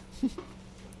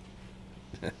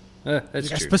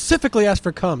 That's I true. specifically asked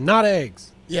for cum, not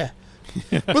eggs. Yeah.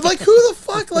 But like who the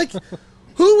fuck like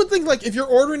who would think like if you're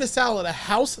ordering a salad, a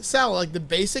house salad, like the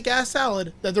basic ass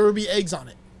salad, that there would be eggs on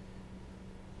it?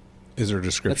 Is there a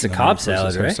description? That's a on Cobb it versus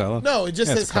salad, house right? salad? No, it just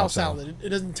Yeah, it's says a Cobb house salad. It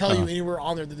doesn't tell you Oh. anywhere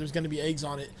on there that there's going to be eggs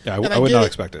on it. Yeah, And I would get not it.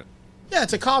 expect it. Yeah,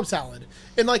 it's a Cobb salad.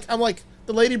 And like I'm like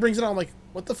the lady brings it on, I'm like,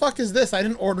 what the fuck is this? I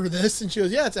didn't order this. And she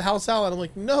goes, yeah, it's a house salad. I'm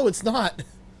like, no, it's not.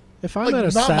 If I'm Like, at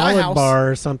a not my salad house.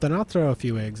 bar or something, I'll throw a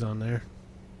few eggs on there.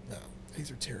 No, eggs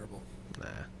are terrible. Nah,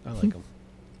 I like them.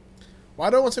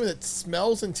 Why do I want something that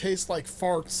smells and tastes like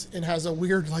farts and has a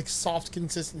weird like soft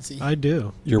consistency? I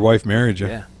do. Your wife married you.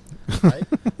 Yeah. Right?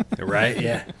 Right?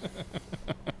 Yeah.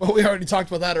 Well, we already talked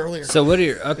about that earlier. So what are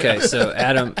your so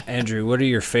Adam, Andrew, what are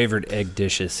your favorite egg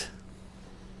dishes?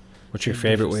 What's your egg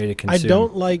favorite dishes. way to I consume?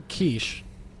 don't like quiche.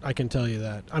 I can tell you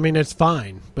that. I mean, it's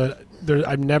fine, but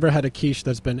I've never had a quiche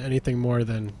that's been anything more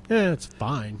than, it's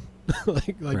fine.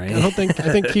 like Right. I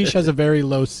think quiche has a very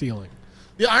low ceiling.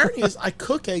 The irony is, I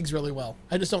cook eggs really well.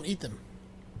 I just don't eat them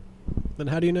Then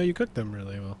how do you know you cook them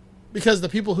really well? because the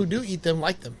people who do eat them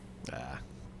like them,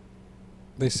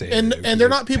 They say, and they do, 'cause they're you're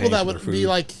not people paying that for would their be food.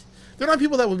 like. They're not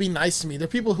people that would be nice to me. They're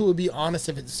people who would be honest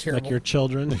if it's terrible. Like your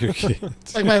children. Your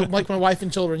kids. like my wife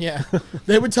and children. Yeah,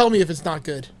 they would tell me if it's not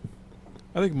good.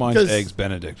 I think mine's 'Cause- eggs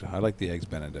Benedict. I like the eggs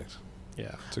Benedict.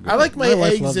 Yeah. It's a good I like one. my, My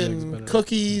wife eggs loves eggs and better.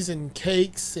 cookies and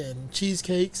cakes and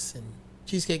cheesecakes and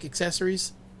cheesecake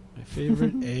accessories. My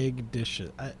favorite egg dishes.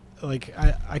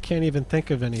 I can't even think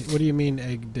of any. What do you mean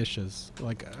egg dishes?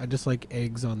 Like I just like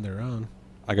eggs on their own.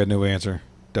 I got a new answer.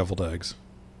 Deviled eggs.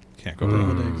 Can't go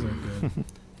Deviled wrong. eggs are good.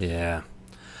 Yeah.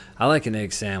 I like an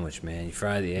egg sandwich, man. You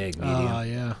fry the egg medium. Oh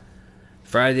yeah.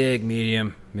 Fry the egg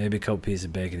medium. Maybe a couple pieces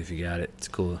of bacon if you got it. It's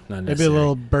cool. Not Maybe necessary. a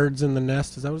little birds in the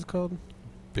nest. Is that what it's called?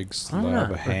 Big don't slab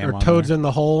know. of ham Or on toads there. in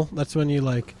the hole. That's when you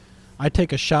like. I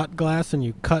take a shot glass and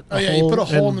you cut Oh a yeah, hole, you put a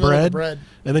hole in the middle of the bread, bread.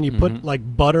 and then you put Mhm.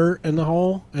 like butter in the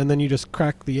hole, and then you just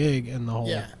crack the egg in the hole.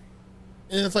 Yeah,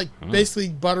 and it's like basically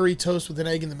buttery toast with an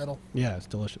egg in the middle. Yeah, it's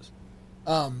delicious.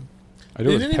 I do it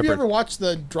Did with any of you pepper. ever watch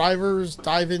the drivers,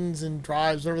 dive-ins, and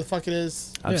drives, whatever the fuck it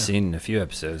is? I've Yeah. seen a few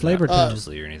episodes. Flavor not Town.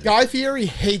 religiously or anything. Guy Fieri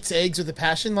hates eggs with a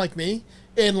passion, like me,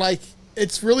 and like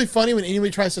it's really funny when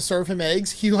anybody tries to serve him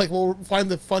eggs. He like will find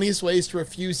the funniest ways to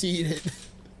refuse to eat it.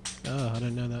 Oh, I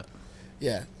didn't know that.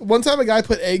 Yeah. One time a guy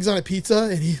put eggs on a pizza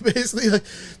and he basically like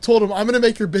told him, "I'm going to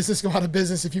make your business go out of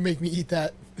business if you make me eat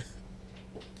that."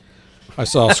 I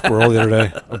saw a squirrel the other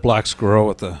day. A black squirrel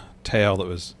with a tail that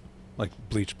was like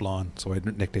bleach blonde. So I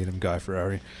nicknamed him Guy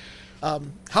Ferrari. How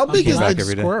big came is back the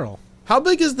every day. Squirrel. How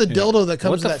big is the dildo that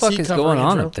comes What the with that fuck seat is cover? going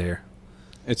on Andrew? up there?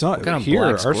 It's not What kind of here.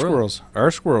 black Our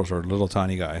squirrel? squirrels are little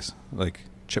tiny guys, like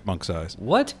chipmunk size.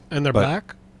 What? And they're But-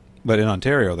 black? But in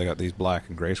Ontario, they got these black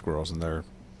and gray squirrels, and they're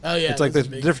Oh yeah, it's like this the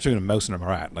is big. difference between a mouse and a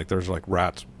rat. Like there's like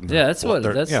rats. and Yeah, they're that's blo- what-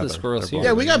 they're- that's the they're- squirrels they're here.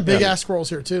 Yeah, blonde. we got big Yeah, ass squirrels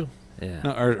here too. Yeah.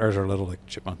 No, ours are little like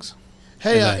chipmunks.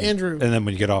 Hey, And then- Andrew, And then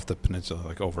when you get off the peninsula,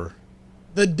 like over,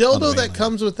 the on the dildo that mainland.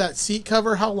 comes with that seat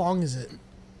cover, how long is it?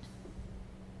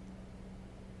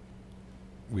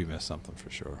 we missed something for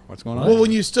sure. What's going on? Well,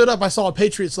 when you stood up, I saw a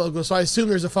Patriots logo, so I assume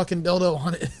there's a fucking dildo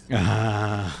on it.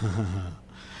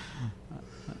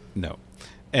 No.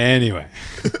 Anyway,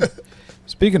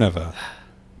 speaking of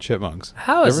chipmunks,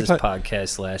 How has every this ti-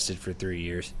 podcast lasted for 3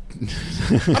 years?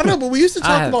 I don't know, but we used to I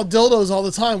talk have- about dildos all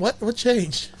the time. What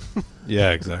changed?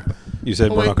 Yeah, exactly. You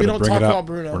said Oh, we're wait, not we going to don't bring it talk up. about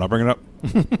Bruno. We're not bringing it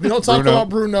up. We don't talk Bruno. about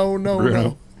Bruno. No,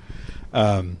 Bruno.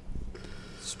 no.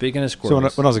 Speaking of So when I,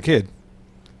 squirrels, when I was a kid,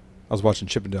 I was watching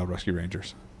Chippendale Rescue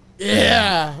Rangers.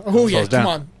 Yeah. Oh So I yeah. was Come down.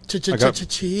 on. I got-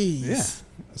 Cheese. Yeah.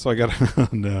 So I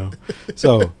got no.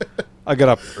 So I got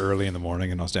up early in the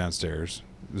morning and I was downstairs.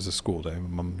 It was a school day. My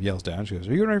mom yells down. She goes,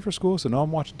 "Are you getting ready for school?" I said, "No,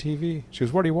 I'm watching TV." She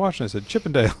goes, "What are you watching?" I said,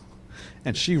 "Chippendale."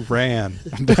 And she ran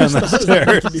down the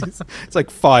stairs. It's like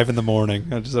 5 in the morning.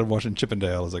 I just started watching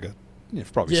Chippendale. I was like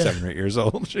probably Yeah. 7 or 8 years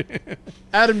old.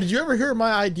 Adam, did you ever hear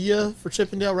my idea for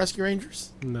Chippendale Rescue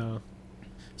Rangers? No.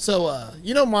 So,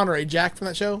 you know Monterey Jack from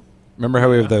that show? Remember how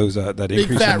we have those that Big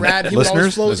increase fat in rat. He would always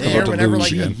listeners? float That's in about air to whenever, lose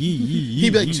like, again.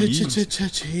 He'd be like, cheese.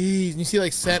 And you see,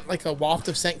 like, scent, like a waft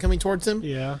of scent coming towards him.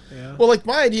 Yeah, yeah. Well, like,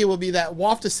 my idea would be that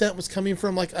waft of scent was coming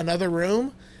from, like, another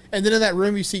room. And then in that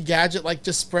room, you see Gadget, like,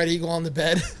 just spread eagle on the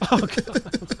bed.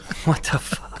 what the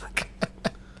fuck?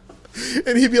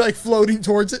 And he'd be, like, floating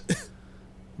towards it.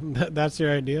 That's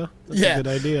your idea? That's Yeah. a good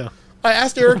idea. I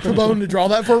asked Eric Pabone to draw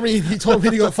that for me, and he told me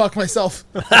to go fuck myself.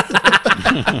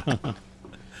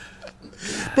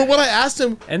 But when I asked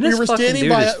him, And this we were fucking standing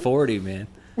dude by is a, 40, man.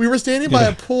 we were standing by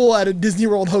a pool at a Disney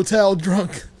World hotel,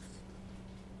 drunk,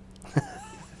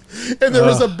 and there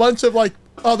was a bunch of like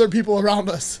other people around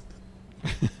us.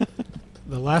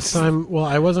 The last time, well,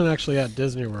 I wasn't actually at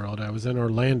Disney World. I was in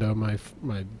Orlando. My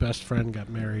best friend got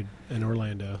married in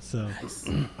Orlando, so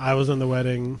I was in the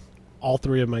wedding. All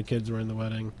 3 of my kids were in the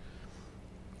wedding.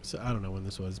 So I don't know when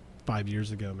this was, 5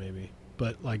 years ago maybe.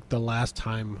 But like the last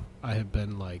time I have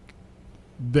been like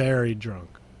very drunk,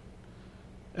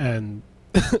 and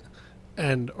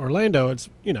and Orlando, it's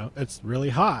it's really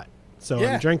hot. So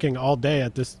Yeah. I'm drinking all day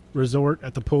at this resort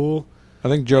at the pool. I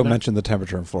think Joe No. mentioned the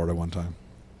temperature in Florida one time.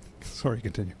 Sorry,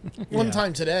 continue. One Yeah.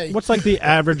 time today. What's like the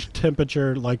average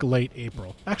temperature like late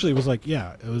April? Actually, it was like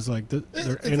it was like their It's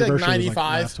like anniversary was 95.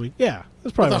 like last week. Yeah, that's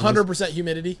with probably what it was. 100%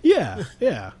 humidity. Yeah,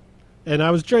 yeah. And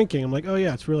I was drinking. I'm like, oh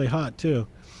yeah, it's really hot too.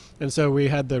 And so we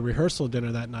had the rehearsal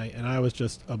dinner that night, and I was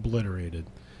just obliterated.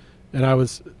 And I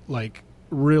was like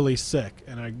really sick,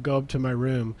 and I go up to my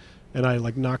room, and I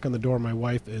like knock on the door. My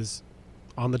wife is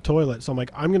on the toilet, so I'm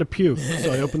like, I'm gonna puke.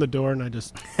 So I open the door and I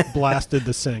just blasted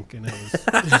the sink, and it was.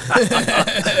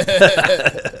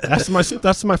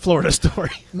 That's my Florida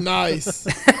story. Nice.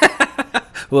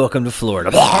 Welcome to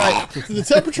Florida. All right. So the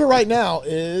temperature right now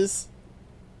is.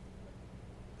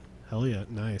 Hell yeah,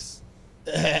 nice.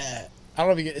 I don't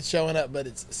know if it's showing up, but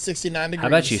it's 69 degrees. How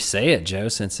about you say it, Joe,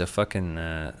 since a fucking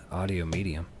audio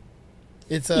medium?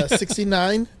 It's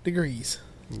 69 degrees.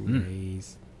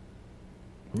 Nice.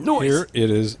 Here it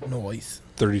is Noise.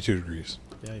 32 degrees.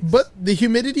 Yikes. But the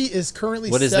humidity is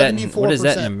currently What is that? 74%. What is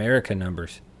that in American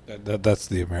numbers? That's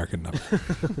the American number.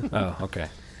 Oh, okay.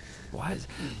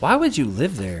 Why would you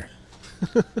live there?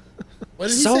 What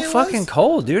did he So say it fucking was?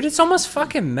 cold, dude. It's almost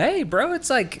fucking May, bro. It's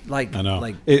like I know.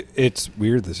 like It's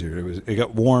weird this year. It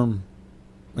got warm,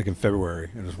 like in February.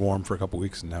 It was warm for a couple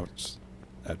weeks, and now it's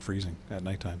at freezing at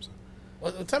nighttime. So.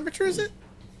 What temperature is it?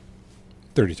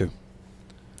 32.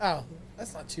 Oh,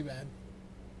 that's not too bad.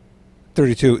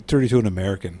 32 in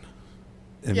American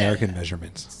Yeah.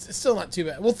 measurements. It's still not too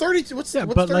bad. Well, 32. What's Yeah,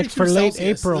 what's but, like, 32 for late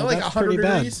Celsius? April, Is that like that's 100 pretty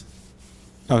bad. degrees?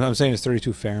 No, I'm saying it's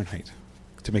 32 Fahrenheit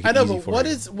to make it I know, easy but for what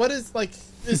you. is like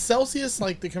is Celsius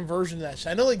like the conversion to that shit?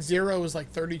 I know like 0 is like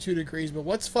 32 degrees, but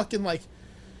what's fucking like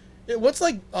what's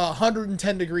like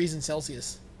 110 degrees in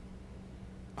Celsius?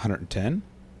 110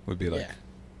 would be like Yeah.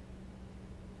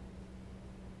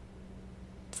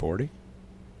 40.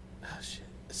 Oh shit.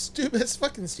 Stupid. It's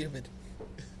fucking stupid.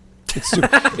 It's stupid.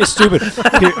 It's stupid.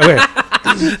 Here, okay.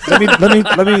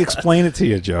 let me explain it to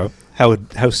you, Joe.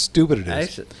 How stupid it is.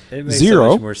 actually, it makes 0.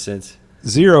 so much more sense.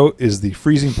 0 is the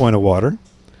freezing point of water.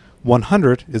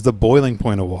 100 is the boiling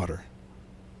point of water.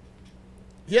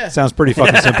 Yeah. Sounds pretty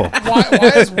fucking simple. Why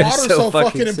is water so so fucking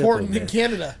fucking simple, important man. in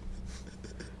Canada?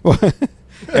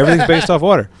 Everything's based off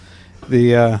water.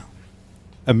 The a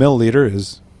milliliter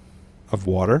is of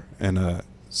water, and a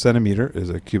centimeter is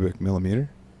a cubic milliliter,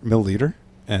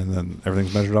 and then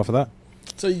everything's measured off of that.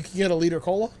 So you can get a liter of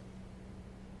cola?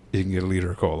 You can get a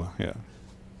liter of cola. Yeah.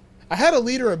 I had a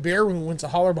liter of beer when we went to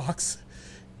Hollerbox.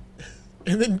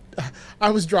 And then I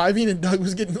was driving and Doug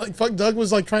was getting like, fuck, Doug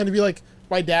was like trying to be like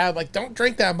my dad, like, don't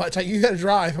drink that much. Like, you gotta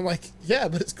drive. I'm like, yeah,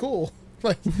 but it's cool.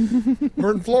 Like,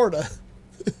 we're in Florida.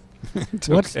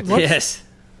 Yes.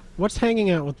 What's hanging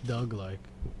out with Doug like?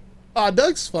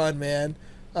 Doug's fun, man.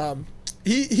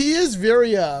 He is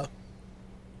very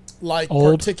like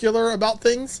Old? particular about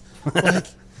things. Like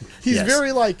he's Yes.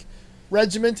 very like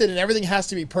regimented and everything has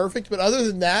to be perfect. But other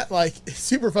than that, like it's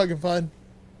super fucking fun.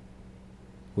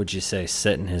 Would you say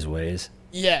set in his ways?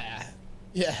 Yeah,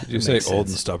 yeah, Did you say Makes old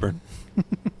sense. and stubborn?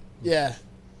 yeah.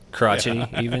 Crotchety,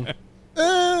 even?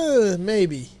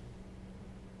 Maybe.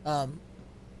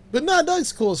 But no,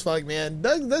 Doug's cool as fuck, man.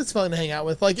 Doug's fun to hang out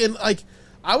with. Like, and like,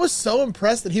 I was so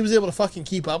impressed that he was able to fucking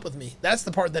keep up with me. That's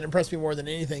the part that impressed me more than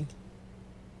anything.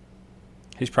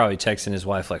 He's probably texting his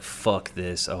wife like, fuck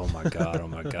this. Oh my God, oh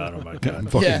my God, oh my I'm God.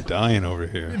 fucking Yeah. dying over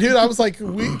here. Dude, I was like,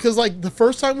 because like the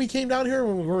first time we came down here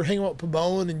when we were hanging out with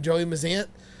Pabone and Joey Mazant,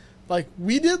 like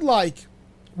we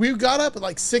got up at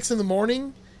like 6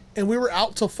 a.m. and we were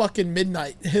out till fucking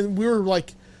midnight, and we were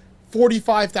like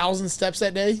 45,000 steps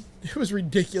that day. It was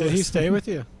ridiculous. Did he stay with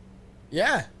you?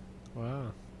 Yeah.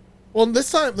 Wow. Well,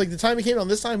 this time, like the time we came on,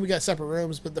 this time we got separate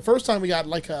rooms, but the first time we got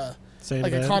like a Same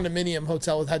like bed? a condominium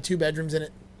hotel that had 2 bedrooms in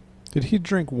it. Did he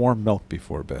drink warm milk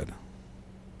before bed?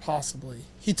 Possibly.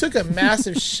 He took a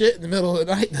massive shit in the middle of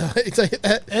the night, though. I tell you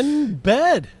that. In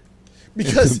bed.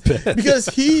 Because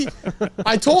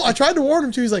I tried to warn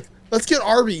him too. He's like, let's get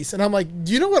Arby's. And I'm like,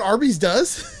 do you know what Arby's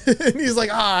does? And he's like,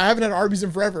 I haven't had Arby's in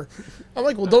forever. I'm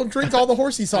like, well, don't drink all the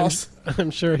horsey sauce.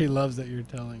 I'm sure he loves that you're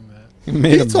telling that. He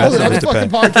made He a told mess it on of his fucking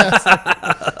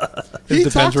podcast. His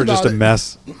defense were just a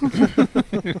mess.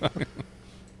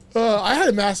 I had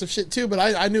a massive shit too, but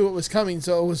I knew it was coming,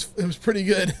 so it was pretty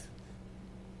good.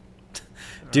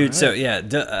 Dude, so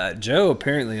yeah, Joe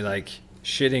apparently like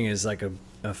shitting is like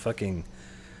a fucking.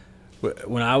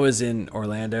 When I was in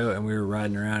Orlando and we were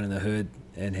riding around in the hood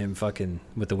and him fucking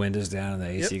with the windows down and the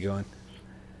AC going,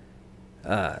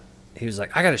 he was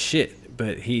like, I got a shit,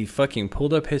 but he fucking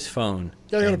pulled up his phone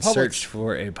Gotta go to and Publix. searched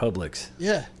for a Publix,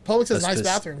 Yeah, Publix has A nice spec-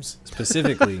 bathrooms.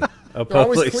 specifically a They're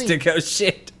always Publix clean. to go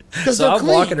shit. 'Cause So they're I'm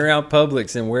clean. walking around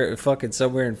Publix and we're fucking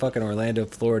somewhere in fucking Orlando,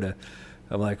 Florida.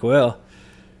 I'm like, well,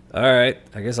 all right,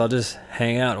 I guess I'll just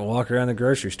hang out and walk around the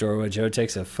grocery store while Joe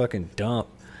takes a fucking dump.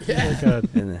 Yeah, Like a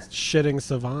And shitting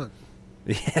savant.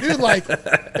 dude. Like,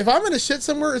 if I'm gonna shit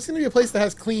somewhere, it's gonna be a place that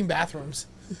has clean bathrooms.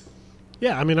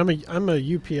 Yeah, I mean, I'm a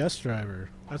UPS driver.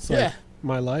 That's like Yeah.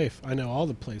 my life. I know all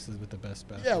the places with the best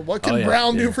bathroom. Yeah, what can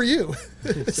Brown do for you?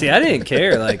 See, I didn't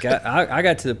care. Like, I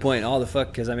got to the point all the fuck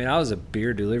because I mean I was a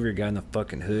beer delivery guy in the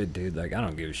fucking hood, dude. Like, I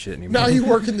don't give a shit anymore. Now you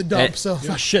work in the dump, so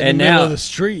Shit in And the middle now- of the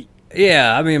street.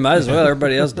 Yeah, I mean, might as well.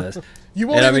 Everybody else does. you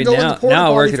won't And I even mean, go in now- the porta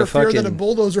now I work potty at for a fear that a fucking-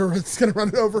 bulldozer is going to run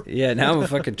it over. Yeah, now I'm a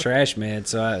fucking trash man,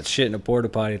 so I shit in a porta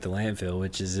potty at the landfill,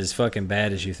 which is as fucking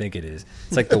bad as you think it is.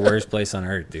 It's like the worst place on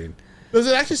earth, dude. Does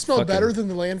it actually smell Fucking- better than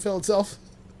the landfill itself?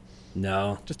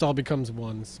 No, Just all becomes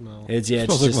one smell. it's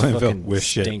Smells just like landfill fucking with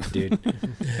shit. stink, dude.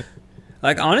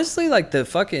 Like, honestly, like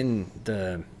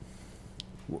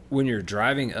when you're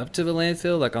driving up to the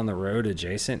landfill, like on the road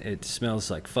adjacent, it smells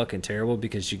like fucking terrible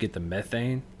because you get the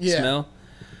methane smell.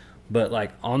 But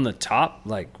like on the top,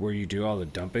 like where you do all the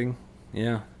dumping,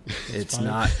 it's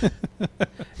not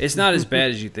it's not as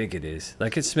bad as you think it is.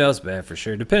 Like, it smells bad for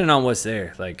sure, depending on what's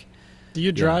there. Like, Do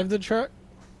you drive the truck?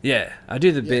 yeah, I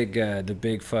do the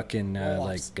big fucking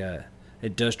Roll-offs.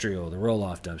 industrial, the roll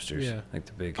off dumpsters. Yeah. Like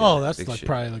the big. Oh, that's big like shit.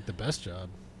 probably like the best job.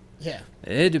 Yeah.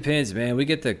 It depends, man. We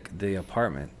get the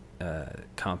apartment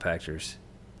compactors,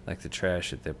 like the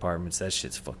trash at the apartments. That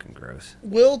shit's fucking gross.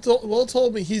 Will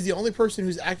told me he's the only person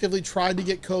who's actively tried to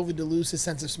get COVID to lose his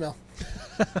sense of smell.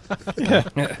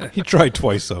 He tried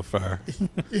twice so far.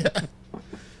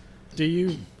 Do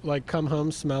you like come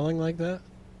home smelling like that?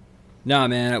 Nah,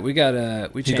 man, we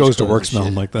got we. He changed goes to clothes work and smelling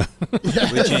shit. like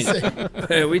that. We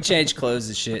change, we change clothes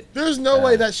and shit. There's no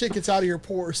way that shit gets out of your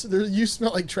pores. You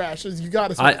smell like trash. You got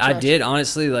to smell like I trash. did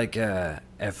honestly, like at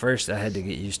first I had to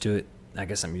get used to it. I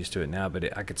guess I'm used to it now,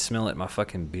 but I could smell it in my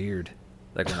fucking beard,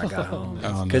 like when I got home.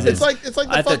 Oh, no. Because It's like the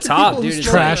at the fucking top, people who dude, it's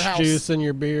smell in Trash their house. juice in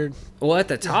your beard. well, at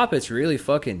the top it's really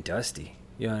fucking dusty.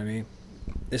 You know what I mean?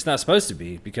 It's not supposed to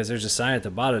be because there's a sign at the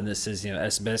bottom that says,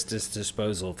 asbestos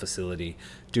disposal facility,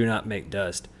 do not make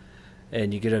dust.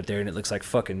 And you get up there and it looks like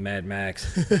fucking Mad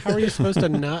Max. How are you supposed to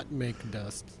not make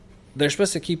dust? They're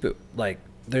supposed to keep it like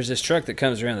there's this truck that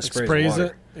comes around that sprays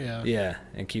water. it? Yeah. Yeah,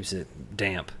 and keeps it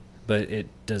damp. But it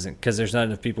doesn't, because there's not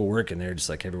enough people working there, just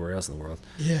like everywhere else in the world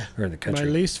Yeah. or in the My country.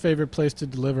 least favorite place to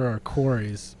deliver are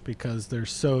quarries because they're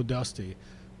so dusty.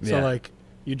 So Yeah. like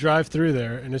you drive through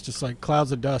there and it's just like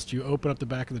clouds of dust. You open up the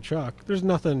back of the truck. There's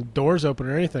nothing, doors open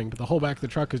or anything, but the whole back of the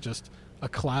truck is just a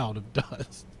cloud of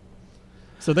dust.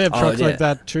 So they have trucks yeah. like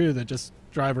that too that just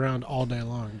drive around all day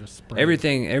long, just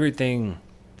spraying. Everything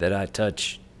that I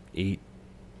touch, eat,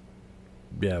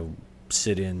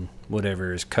 sit in,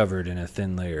 whatever, is covered in a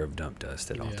thin layer of dump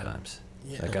dust at all Yeah. times.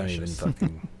 Yeah. Like, I don't even Delicious.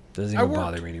 fucking doesn't I even worked-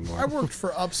 bother me anymore. I worked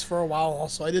for Ups for a while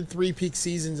also. I did 3 peak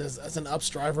seasons as an Ups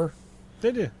driver.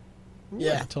 Did you?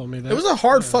 Yeah. You told me that. It was a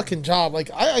hard fucking job. Like,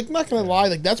 I'm not going to lie.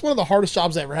 Like, that's one of the hardest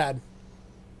jobs I ever had.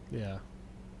 Yeah.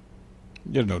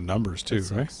 You gotta know numbers too,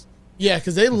 That right? sucks. Yeah,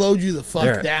 because they load you the fuck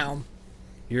There. down.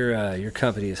 Your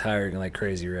company is hiring like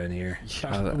crazy around here.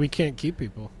 Yeah, we can't keep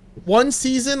people. One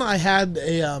season, I had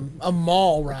a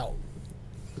mall route,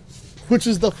 which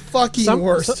is the fucking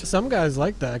worst. Some guys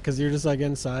like that because you're just like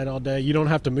inside all day. You don't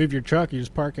have to move your truck. You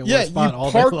just park in Yeah, one you spot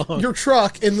all park day long. your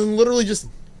truck and then literally just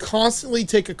constantly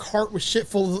take a cart with shit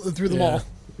full through the Yeah. mall.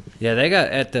 Yeah, they got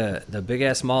at the big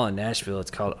ass mall in Nashville.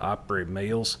 It's called Opry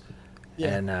Mills,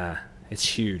 Yeah. and it's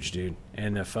huge, dude.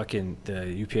 And the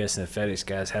UPS and the FedEx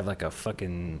guys have like a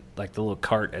fucking like the little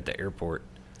cart at the airport.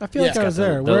 I feel Yeah. like I It's was got the-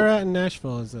 there. the- Where at in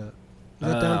Nashville is that? Is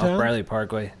that Off downtown? Briley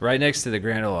Parkway, right next to the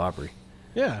Grand Ole Opry.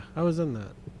 Yeah, I was in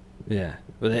that. Yeah,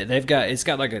 well, it's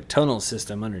got like a tunnel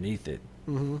system underneath it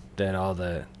Mm-hmm. that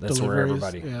that's where Deliveries,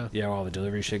 everybody yeah. all the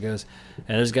delivery shit goes.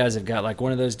 And those guys have got like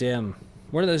one of those damn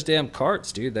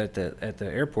carts, dude. At the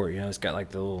airport, it's got like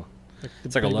the little.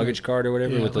 It's like a big, luggage cart or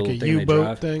whatever Yeah, with the like a little thing they U-boat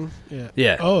drive. thing. Yeah.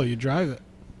 Yeah. Oh, you drive it.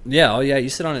 Yeah, oh yeah, you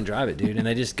sit on and drive it, dude, and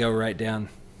they just go right down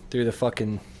through the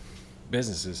fucking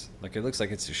businesses. Like, it looks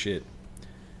like it's a shit.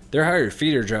 They're hired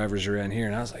feeder drivers around here,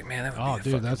 and I was like, man, that would Oh, be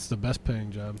dude, fucking, that's the best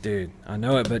paying job. dude. I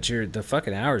know it, but the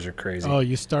fucking hours are crazy. Oh,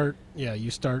 you start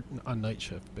on night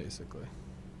shift basically.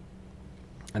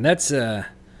 And that's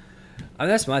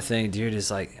my thing, dude.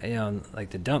 Is like, like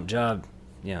the dump job,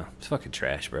 it's fucking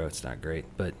trash, bro. It's not great,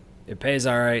 but it pays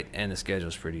all right, and the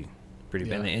schedule's pretty bad.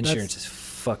 Yeah, And the insurance is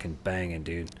fucking banging,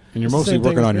 dude. And you're It's the mostly same thing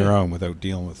working with on your me. own without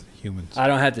dealing with humans. I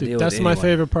don't have to Dude, deal that's with my anyone.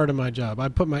 favorite part of my job. I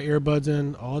put my earbuds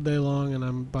in all day long, and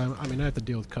I have to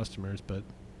deal with customers, but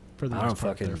for the I don't most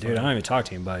part, fucking, they're dude. I fine. don't even talk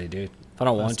to anybody, dude. If I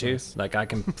don't want That's to, nice. like, I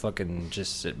can fucking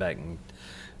just sit back and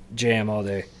jam all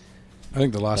day. I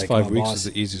think the last Like 5 my weeks boss. is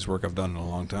the easiest work I've done in a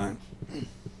long time.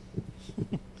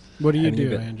 What do you Haven't you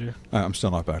do, been- Andrew? I'm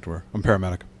still not back to work. I'm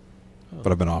paramedic,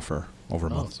 but I've been off for over a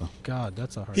month. So God,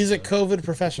 that's a hard. He's a job. COVID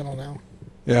professional now.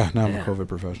 yeah, now I'm Yeah. a COVID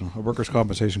professional, a workers'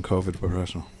 compensation COVID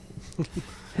professional.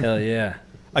 Hell yeah.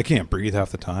 I can't breathe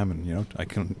half the time, and I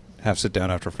can have sit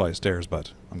down after a flight of stairs,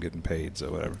 but I'm getting paid,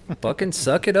 so whatever. Fucking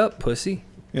suck it up, pussy.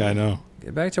 Yeah, I know.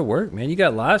 Get back to work, man. You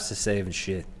got lives to save and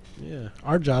shit. Yeah,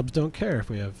 our jobs don't care if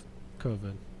we have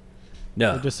COVID.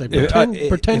 No. They just say If pretend I you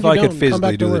could don't come physically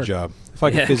back to do the work. job, if I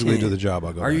could Yeah. physically do the job,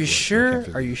 I'll go. Are back you to work. I sure? can't Are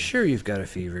physically. you sure you've got a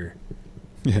fever?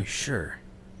 Yeah. Are you sure?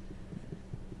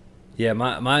 Yeah,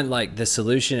 mine, like, the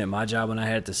solution at my job when I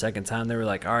had it the second time, they were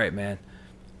like, all right, man,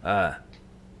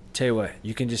 tell you what,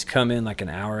 you can just come in like an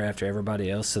hour after everybody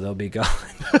else, so they'll be gone.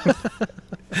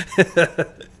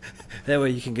 That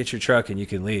way you can get your truck and you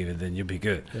can leave, and then you'll be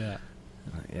good. Yeah.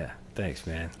 I'm like, yeah, thanks,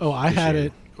 man. Oh, I had Appreciate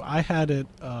it. I had it.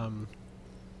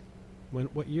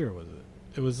 What year was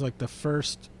it? It was like the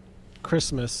first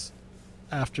Christmas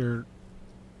after.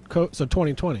 So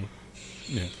 2020.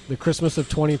 Yeah. The Christmas of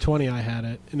 2020, I had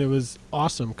it, and it was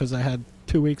awesome because I had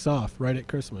 2 weeks off right at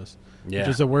Christmas, Yeah. which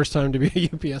is the worst time to be a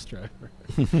UPS driver.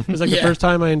 It was like the Yeah. first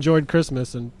time I enjoyed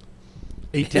Christmas in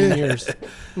 18 years.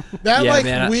 That Yeah,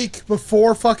 man, week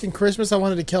before fucking Christmas, I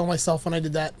wanted to kill myself when I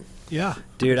did that. Yeah,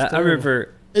 Dude, I remember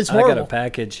It's I got a horrible.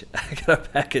 package. I got a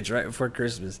package right before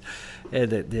Christmas,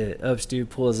 and the upstream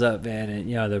pulls up, man,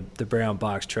 and the brown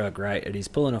box truck, right, and he's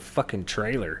pulling a fucking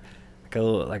trailer,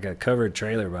 like a covered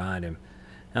trailer behind him,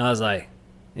 and I was like,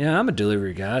 I'm a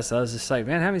delivery guy, so I was just like,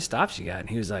 man, how many stops you got? And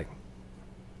he was like,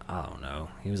 I don't know.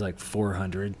 He was like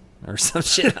 400 or some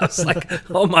shit. I was like,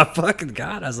 oh my fucking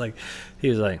god. He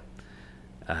was like,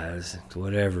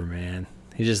 whatever, man.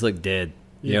 He just looked dead.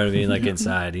 You know what I mean? Like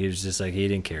inside, he was just like, he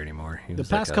didn't care anymore. He the was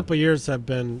past like, couple of years have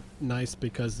been nice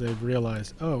because they've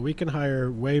realized, we can hire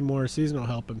way more seasonal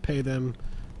help and pay them,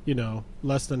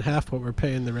 less than half what we're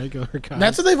paying the regular guys.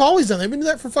 That's what they've always done. They've been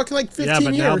doing that for fucking like 15 years. Yeah,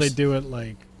 but now they do it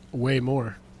like way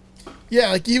more. Yeah,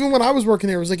 like even when I was working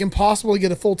there, it was like impossible to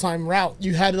get a full-time route.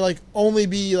 You had to like only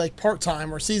be like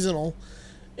part-time or seasonal,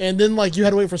 and then like you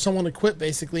had to wait for someone to quit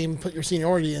basically and put your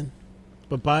seniority in.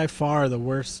 But by far the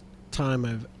worst time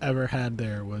I've ever had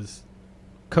there was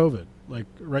COVID, like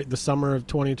right the summer of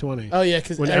 2020. Oh yeah,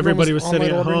 because when everybody was sitting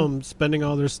at home spending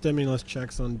all their stimulus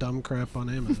checks on dumb crap on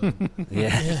Amazon.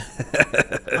 yeah.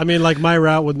 I mean, like my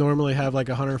route would normally have like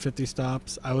 150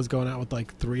 stops. I was going out with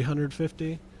like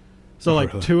 350. So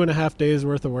like Really? 2.5 days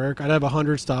worth of work. I'd have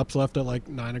 100 stops left at like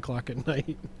 9 o'clock at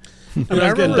night. I was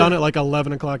remember- getting done at like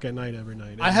 11 o'clock at night every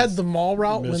night. It I had was the mall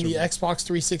route when the miserable. Xbox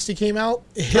 360 came out,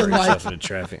 Throw and like yourself into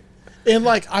traffic.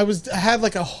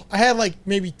 I had like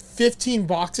maybe 15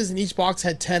 boxes, and each box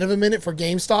had 10 of them in it for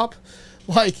GameStop,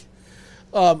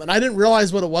 and I didn't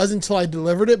realize what it was until I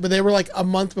delivered it. But they were like a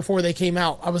month before they came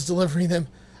out. I was delivering them.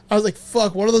 I was like,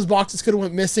 "Fuck! One of those boxes could have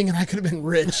went missing, and I could have been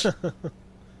rich."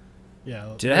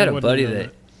 Yeah, Dude, I they had a wouldn't buddy have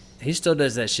that he still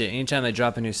does that shit. Anytime they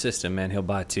drop a new system, man, he'll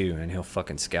buy two and he'll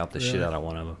fucking scalp the shit Really? out of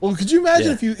one of them. Well, could you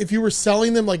imagine Yeah. if you were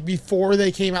selling them like before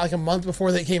they came out, like a month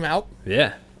before they came out?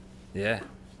 Yeah,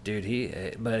 dude.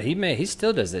 He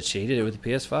still does that shit. He did it with the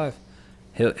PS5.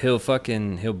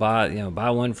 He'll buy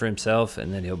one for himself,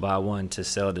 and then he'll buy one to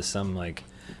sell to some like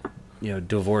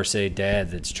divorcee dad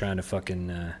that's trying to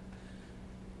fucking.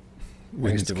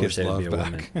 Win his kid's love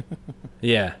back.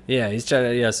 Yeah, he's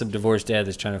trying to some divorced dad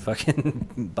that's trying to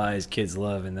fucking buy his kids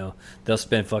love, and they'll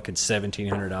spend fucking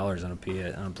 $1,700 on a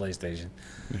PlayStation.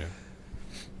 Yeah.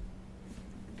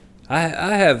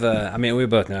 I have I mean, we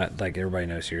both know, like everybody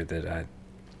knows here, that I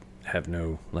have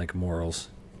no like morals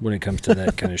when it comes to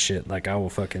that kind of shit. Like I will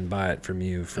fucking buy it from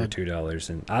you for $2,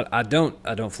 and I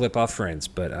don't flip off friends,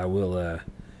 but I will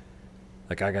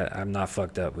I'm not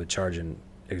fucked up with charging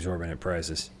exorbitant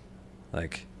prices.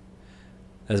 Like,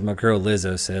 as my girl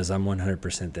Lizzo says, I'm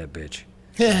 100% that bitch.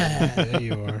 There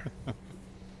you are.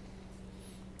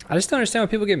 I just don't understand why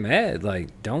people get mad. Like,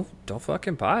 don't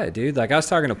fucking buy it, dude. Like, I was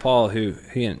talking to Paul,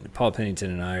 Paul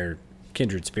Pennington and I are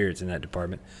kindred spirits in that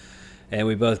department, and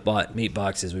we both bought meat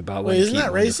boxes. We bought one. Wait, to isn't keep,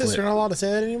 that one to racist? flip. You're not allowed to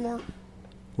say that anymore.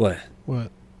 What?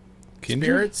 What?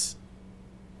 Spirits.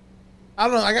 I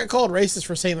don't know. I got called racist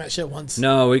for saying that shit once.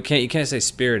 No, we can't. You can't say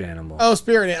spirit animal. Oh,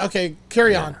 spirit. Okay,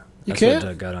 carry on. You That's can't? what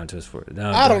Doug got onto us for.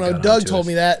 No, I don't know. got Doug onto told us.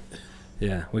 me that.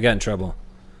 Yeah, we got in trouble.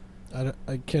 I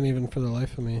can't even for the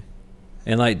life of me.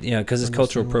 And like, because it's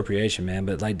cultural Understand. appropriation, man.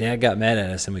 But like, Dad got mad at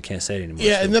us, and we can't say it anymore.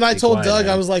 Yeah, so and then I be told quiet Doug,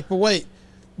 now. I was like, but wait,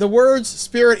 the words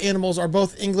spirit animals are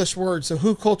both English words, so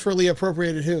who culturally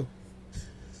appropriated who?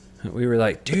 We were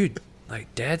like, dude,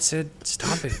 like Dad said,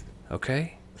 stop it,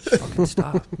 okay? Just fucking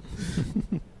stop.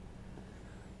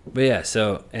 But yeah,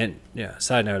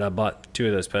 side note, I bought 2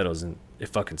 of those pedals, and it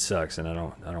fucking sucks, and I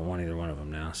don't want either one of them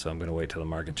now. So I'm gonna wait till the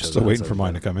market shows. Still up, waiting so for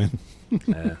mine to come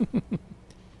in.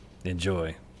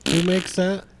 Enjoy. Who makes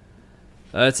that?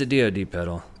 It's a DoD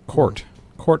pedal. Court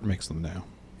makes them now.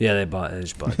 Yeah, they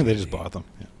just bought. They just bought them.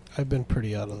 Yeah. I've been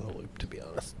pretty out of the loop, to be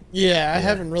honest. Yeah, I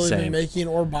haven't really same. been making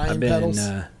or buying I've been pedals.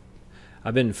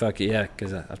 I've been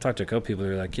because I've talked to a couple people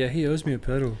who are like, yeah, he owes me a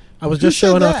pedal. I was Who just said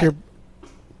showing off that? your.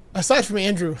 Aside from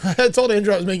Andrew, I told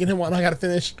Andrew I was making him one. I got to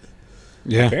finish.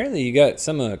 Yeah. Apparently, you got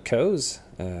some of Co's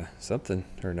something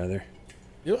or another.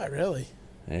 Do I really?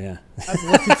 Yeah.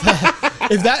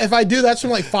 If I do, that's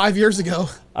from like 5 years ago.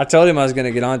 I told him I was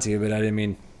gonna get on to you, but I didn't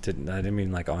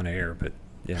mean like on air, but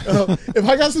yeah. If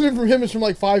I got something from him, it's from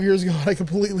like 5 years ago. I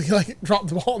completely like dropped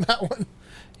the ball on that one.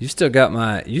 You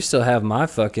still have my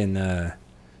fucking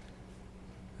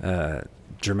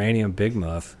germanium Big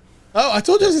Muff Oh, I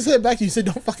told you I was gonna say it back to you. You said,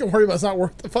 "Don't fucking worry about it. It's not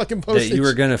worth the fucking postage." that you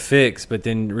were gonna fix, but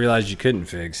then realized you couldn't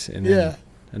fix, and then Yeah.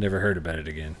 I never heard about it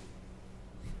again.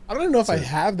 I don't even know if I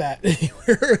have that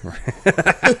anywhere.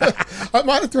 I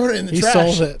might have thrown it in the He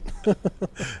trash. sold it.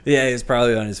 Yeah, it's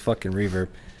probably on his fucking reverb.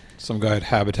 Some guy at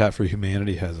Habitat for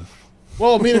Humanity has it.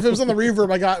 Well, I mean, if it was on the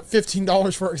reverb, I got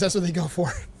 $15 for it. 'Cause that's what they go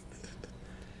for.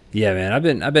 Yeah, man, I've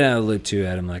been out of the loop too,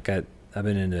 Adam. Like I've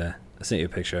been into. I sent you a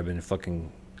picture. I've been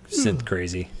fucking synth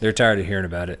crazy. They're tired of hearing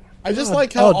about it. I just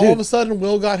like how all dude. of a sudden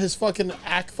Will got his fucking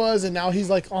act fuzz, and now he's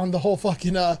like on the whole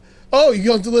fucking. Oh, you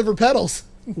don't deliver pedals.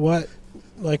 What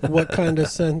kind of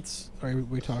sense are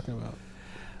we talking about?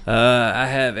 I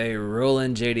have a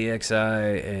Roland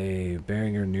JDXI, a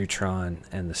Behringer Neutron,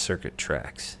 and the Circuit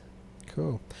Tracks.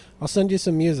 Cool. I'll send you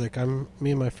some music.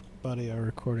 Me and my buddy are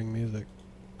recording music.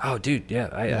 Oh, dude, yeah,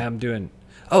 I'm doing.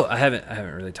 Oh, I haven't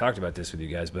really talked about this with you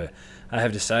guys, but I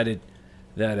have decided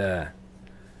that.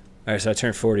 All right, so I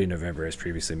turned 40 in November, as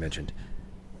previously mentioned,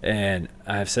 and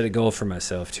I have set a goal for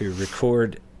myself to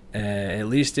record at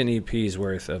least an EP's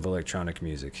worth of electronic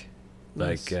music,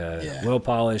 Nice. like Yeah. well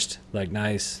polished, like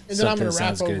nice. And then I'm something gonna that rap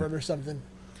sounds over good. it or something.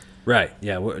 Right?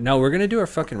 Yeah. We're gonna do our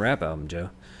fucking rap album, Joe.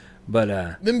 But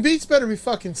Them beats better be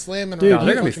fucking slamming. Dude, around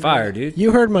they're gonna be fucking fire, good. dude.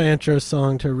 You heard my intro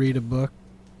song to read a book.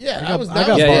 Yeah, I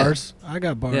got Yeah. bars. I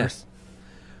got bars.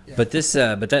 But this,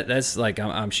 that's like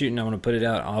I'm shooting. I want to put it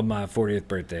out on my 40th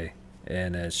birthday,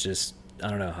 and it's just I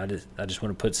don't know. I just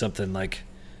want to put something like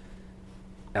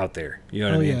out there. You know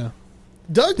what Oh I mean? yeah.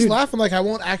 Doug's laughing like I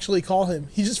won't actually call him.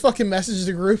 He just fucking messages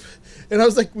the group, and I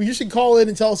was like, "Well, you should call in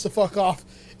and tell us to fuck off."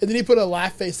 And then he put a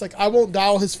laugh face like, "I won't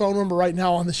dial his phone number right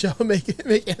now on the show.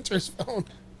 Make answer his phone."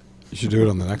 You should do it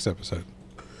on the next episode.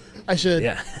 I should.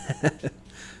 Yeah.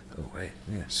 Oh wait.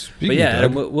 Yeah. Speaking But yeah,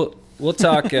 of Doug, we'll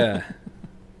talk.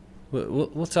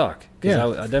 We'll talk. 'Cause Yeah.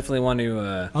 I definitely want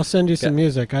to. I'll send you some Yeah.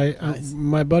 music. Nice.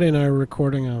 My buddy and I are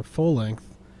recording a full length.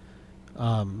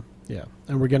 Yeah,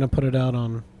 and we're gonna put it out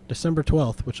on December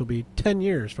 12th, which will be 10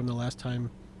 years from the last time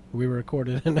we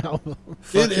recorded an album.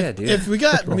 Fuck Dude, yeah, dude. if we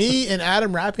got me and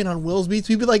Adam rapping on Will's beats,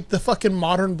 we'd be like the fucking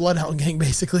modern Bloodhound Gang,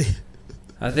 basically.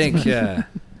 I think. I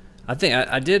did.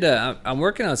 I'm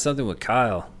working on something with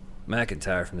Kyle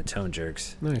McIntyre from the Tone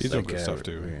Jerks. Nice. He's doing good stuff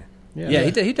too. Yeah,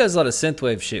 he does a lot of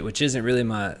synthwave shit, which isn't really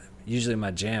usually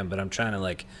my jam, but I'm trying to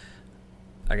like.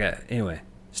 Anyway.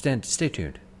 Stay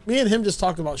tuned. Me and him just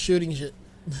talked about shooting shit.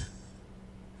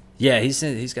 Yeah,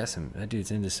 he's got some. That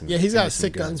dude's into some. Yeah, he's got a into some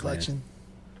sick gun guns, man.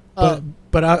 collection.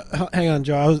 Hang on,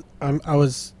 Joe. I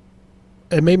was.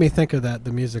 It made me think of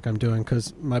the music I'm doing,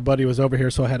 because my buddy was over here,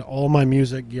 so I had all my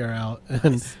music gear out,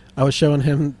 and I was showing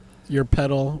him your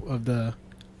pedal of the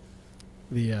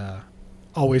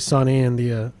Always Sunny and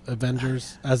the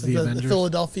Avengers as the the Avengers.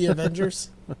 Philadelphia Avengers.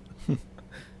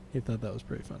 He thought that was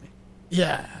pretty funny.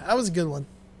 Yeah, that was a good one.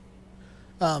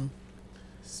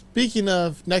 Speaking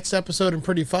of next episode and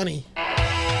pretty funny,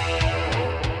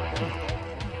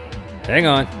 Hang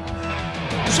on.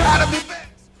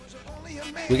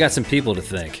 We got some people to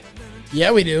thank.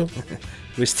 yeah, we do.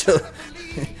 We still.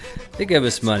 They give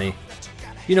us money.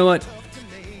 You know what?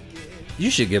 You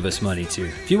should give us money too.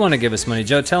 If you want to give us money,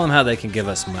 Joe, tell them how they can give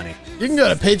us money. You can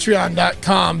go to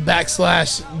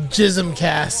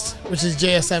patreon.com/JismCast, which is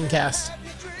JSMcast.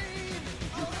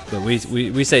 But we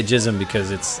say jism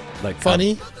because it's like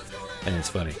Funny. and it's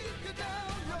funny.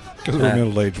 because we're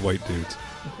middle-aged white dudes.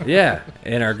 Yeah,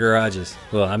 in our garages.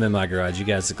 Well, I'm in my garage. You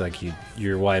guys look like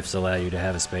your wife's allow you to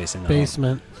have a space in the home.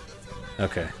 Basement.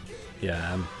 Okay.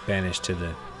 Yeah, I'm banished to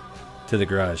the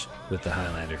garage with the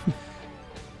Highlander.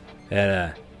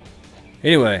 And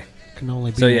anyway, Can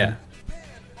only be so yeah. one.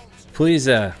 Please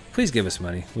give us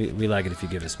money. We like it if you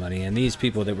give us money. And these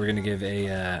people that we're going to give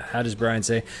a how does Brian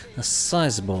say, a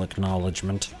sizable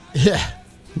acknowledgement. Yeah.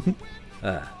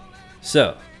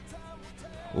 So,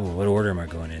 what order am I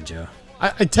going in, Joe?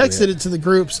 I texted it to the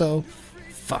group, so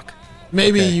Fuck.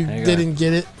 maybe Okay, you hang on. didn't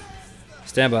get it.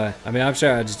 Stand by. I mean, I'm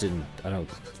sorry. I don't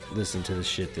listen to the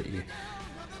shit that you.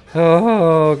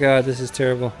 Oh God, this is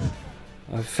terrible.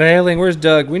 I'm failing. Where's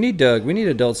Doug? We need Doug. We need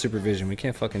adult supervision. We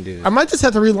can't fucking do this. I might just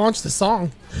have to relaunch the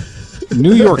song.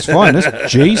 New York's finest,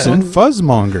 Jason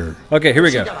Fuzzmonger. Okay, here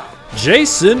we go.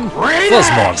 Jason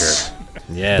Fuzzmonger.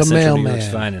 Yeah, The Central New mailman.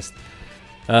 York's finest.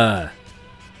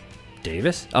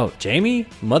 Davis? Oh, Jamie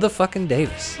motherfucking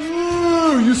Davis.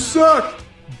 Ooh, you suck.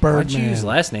 Why'd you use Birdman.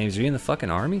 last names? Are you in the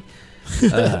fucking army?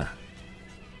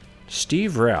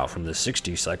 Steve Rao from the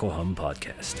 60 Cycle Hum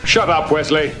podcast. Shut up,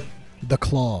 Wesley. The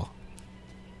Claw.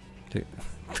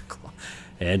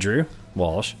 Andrew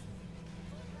Walsh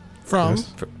From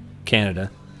from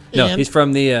Canada. No, And? he's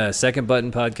from the Second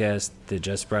Button podcast, the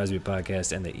Just Surprise Me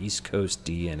podcast, and the East Coast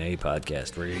DNA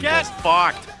podcast. Where he does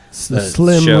fucked. It's the The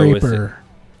Slim show with Reaper.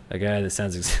 a guy that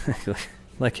sounds exactly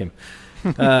like him.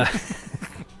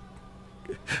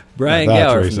 Brian Now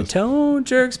that's Gower from the racist. Tone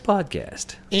Jerks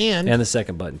podcast and and the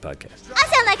Second Button podcast. I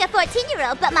sound like a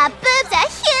 14-year-old, but my boobs are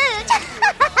huge.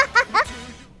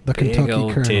 The Big Kentucky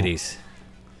old Colonel. titties.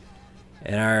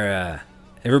 And our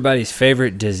everybody's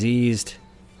favorite diseased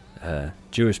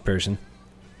Jewish person,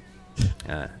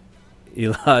 Elad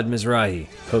Mizrahi.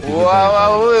 Hope you get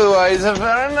better, buddy. Is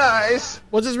very nice.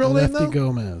 what's his real name Lefty though?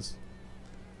 Gomez.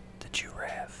 The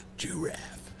Giraffe.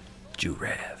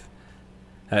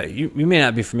 You may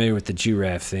not be familiar with the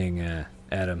giraffe thing,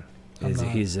 Adam. I'm not.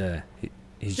 He's He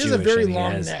Jewish. has a very and he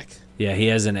long has- neck. Yeah, he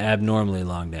has an abnormally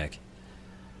long neck.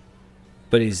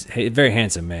 But he's a very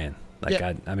handsome man. Like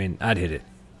Yeah. I'd hit it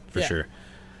for Yeah. sure.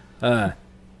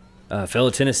 Fellow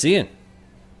Tennessean,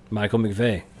 Michael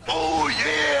McVeigh. Oh,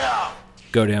 yeah.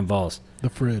 Go damn balls. The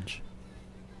Fridge.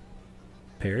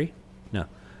 Perry? No.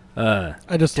 I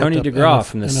just Tony looked up DeGraw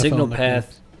from the NFL Signal nicknames.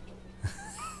 Path.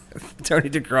 Tony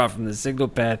DeGraw from the Signal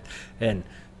Path and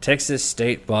Texas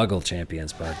State Boggle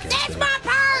Champions podcast. That's my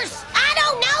purse. I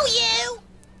don't know you.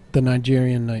 The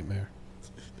Nigerian Nightmare.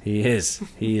 He is.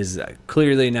 He is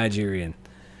clearly Nigerian.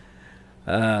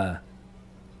 Tim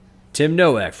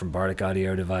Nowak from Bardic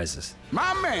Audio Devices.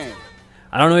 My man.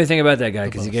 I don't know anything about that guy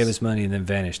because he Bus. gave us money and then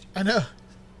vanished. I know.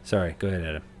 Sorry, go ahead,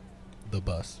 Adam. The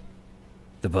Bus.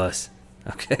 The bus.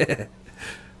 Okay.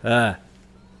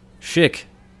 Schick.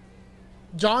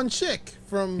 John Schick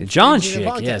from John Virginia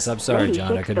Schick. Podcast. Yes, I'm sorry, Lady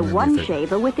John. I picks couldn't the remember. one if it-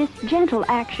 shaver with this gentle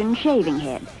action shaving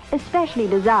head, especially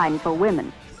designed for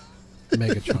women.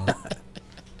 Megatron.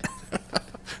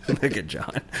 Look at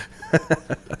John.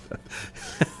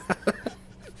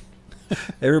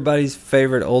 Everybody's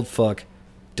favorite old fuck,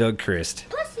 Doug Christ.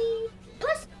 Pussy.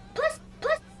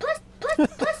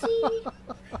 Pussy.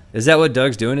 Is that what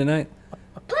Doug's doing tonight?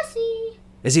 Pussy.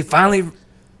 Is he finally?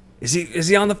 Is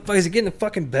he on the? Is he getting the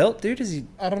fucking belt, dude? Is he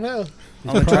I don't know.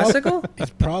 on the tricycle? He's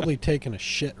probably taking a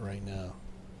shit right now.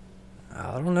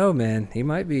 I don't know, man. He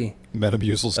might be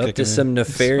Metamucil's up kicking to in. some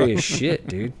nefarious shit,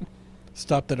 dude.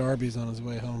 Stopped at Arby's on his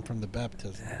way home from the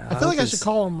baptism. I feel like I should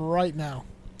call him right now.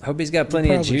 I hope he's got plenty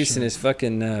of probably juice in should. his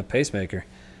fucking pacemaker.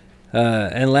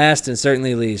 And last and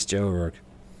certainly least, Joe O'Rourke.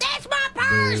 That's my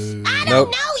purse. I Nope.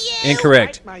 don't know you.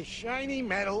 Incorrect. My shiny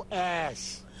metal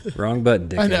ass. Wrong button,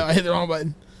 dickhead. I know. I hit the wrong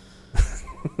button.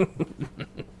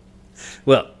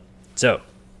 Well, so,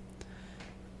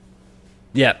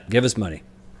 yeah, give us money.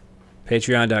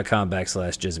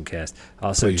 Patreon.com/JismCast.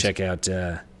 Also, Please. check out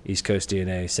East Coast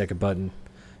DNA, Second Button,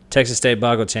 Texas State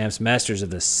Boggle Champs, Masters of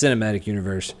the Cinematic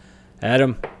Universe.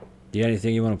 Adam, do you have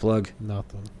anything you want to plug?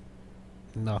 Nothing.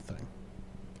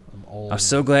 I'm old. I'm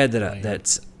so glad that Lame.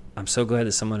 I'm so glad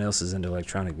that someone else is into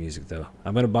electronic music, though.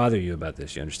 I'm going to bother you about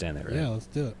this. You understand that, right? Yeah, let's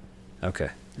do it. Okay.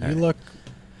 You All right. look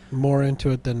more into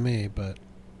it than me, but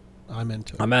I'm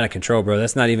into it. I'm out of control, bro.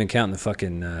 That's not even counting the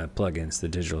fucking plugins, the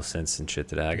digital synths and shit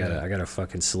that I got. Yeah. I got a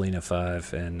fucking Selena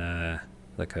 5 and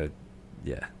like a,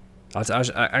 yeah.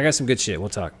 I got some good shit. We'll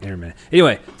talk in a minute.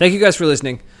 Anyway, thank you guys for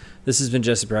listening. This has been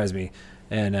Just Surprise Me,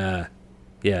 and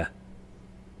yeah.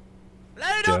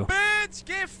 Joe. Bitch,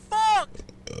 get fucked.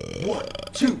 1,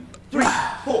 2, 3,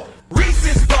 4.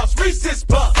 Reese's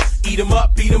Puffs. Eat 'em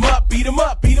up, beat 'em up, beat 'em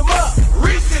up, beat 'em up.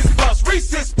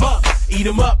 Reese's Puffs. Eat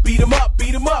 'em up, beat 'em up,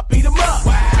 beat 'em up, beat 'em up.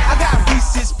 I got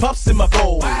Reese's Puffs in my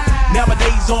bowl.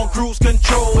 Nowadays on cruise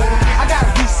control. I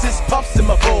got Reese's Puffs in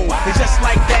my bowl. And just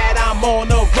like that, I'm on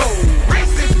the roll.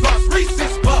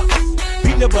 Reese's Puffs.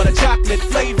 Peanut butter chocolate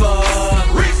flavor.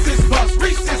 Reese's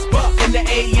Puffs. In the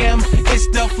AM, it's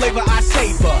the flavor I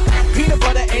savor. Peanut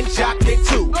butter and chocolate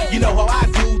too. You know how I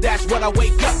do, that's what I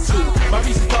wake up to. My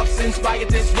Reese's Puffs inspired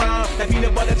this rhyme. That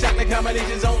peanut butter chocolate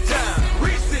combination's on time.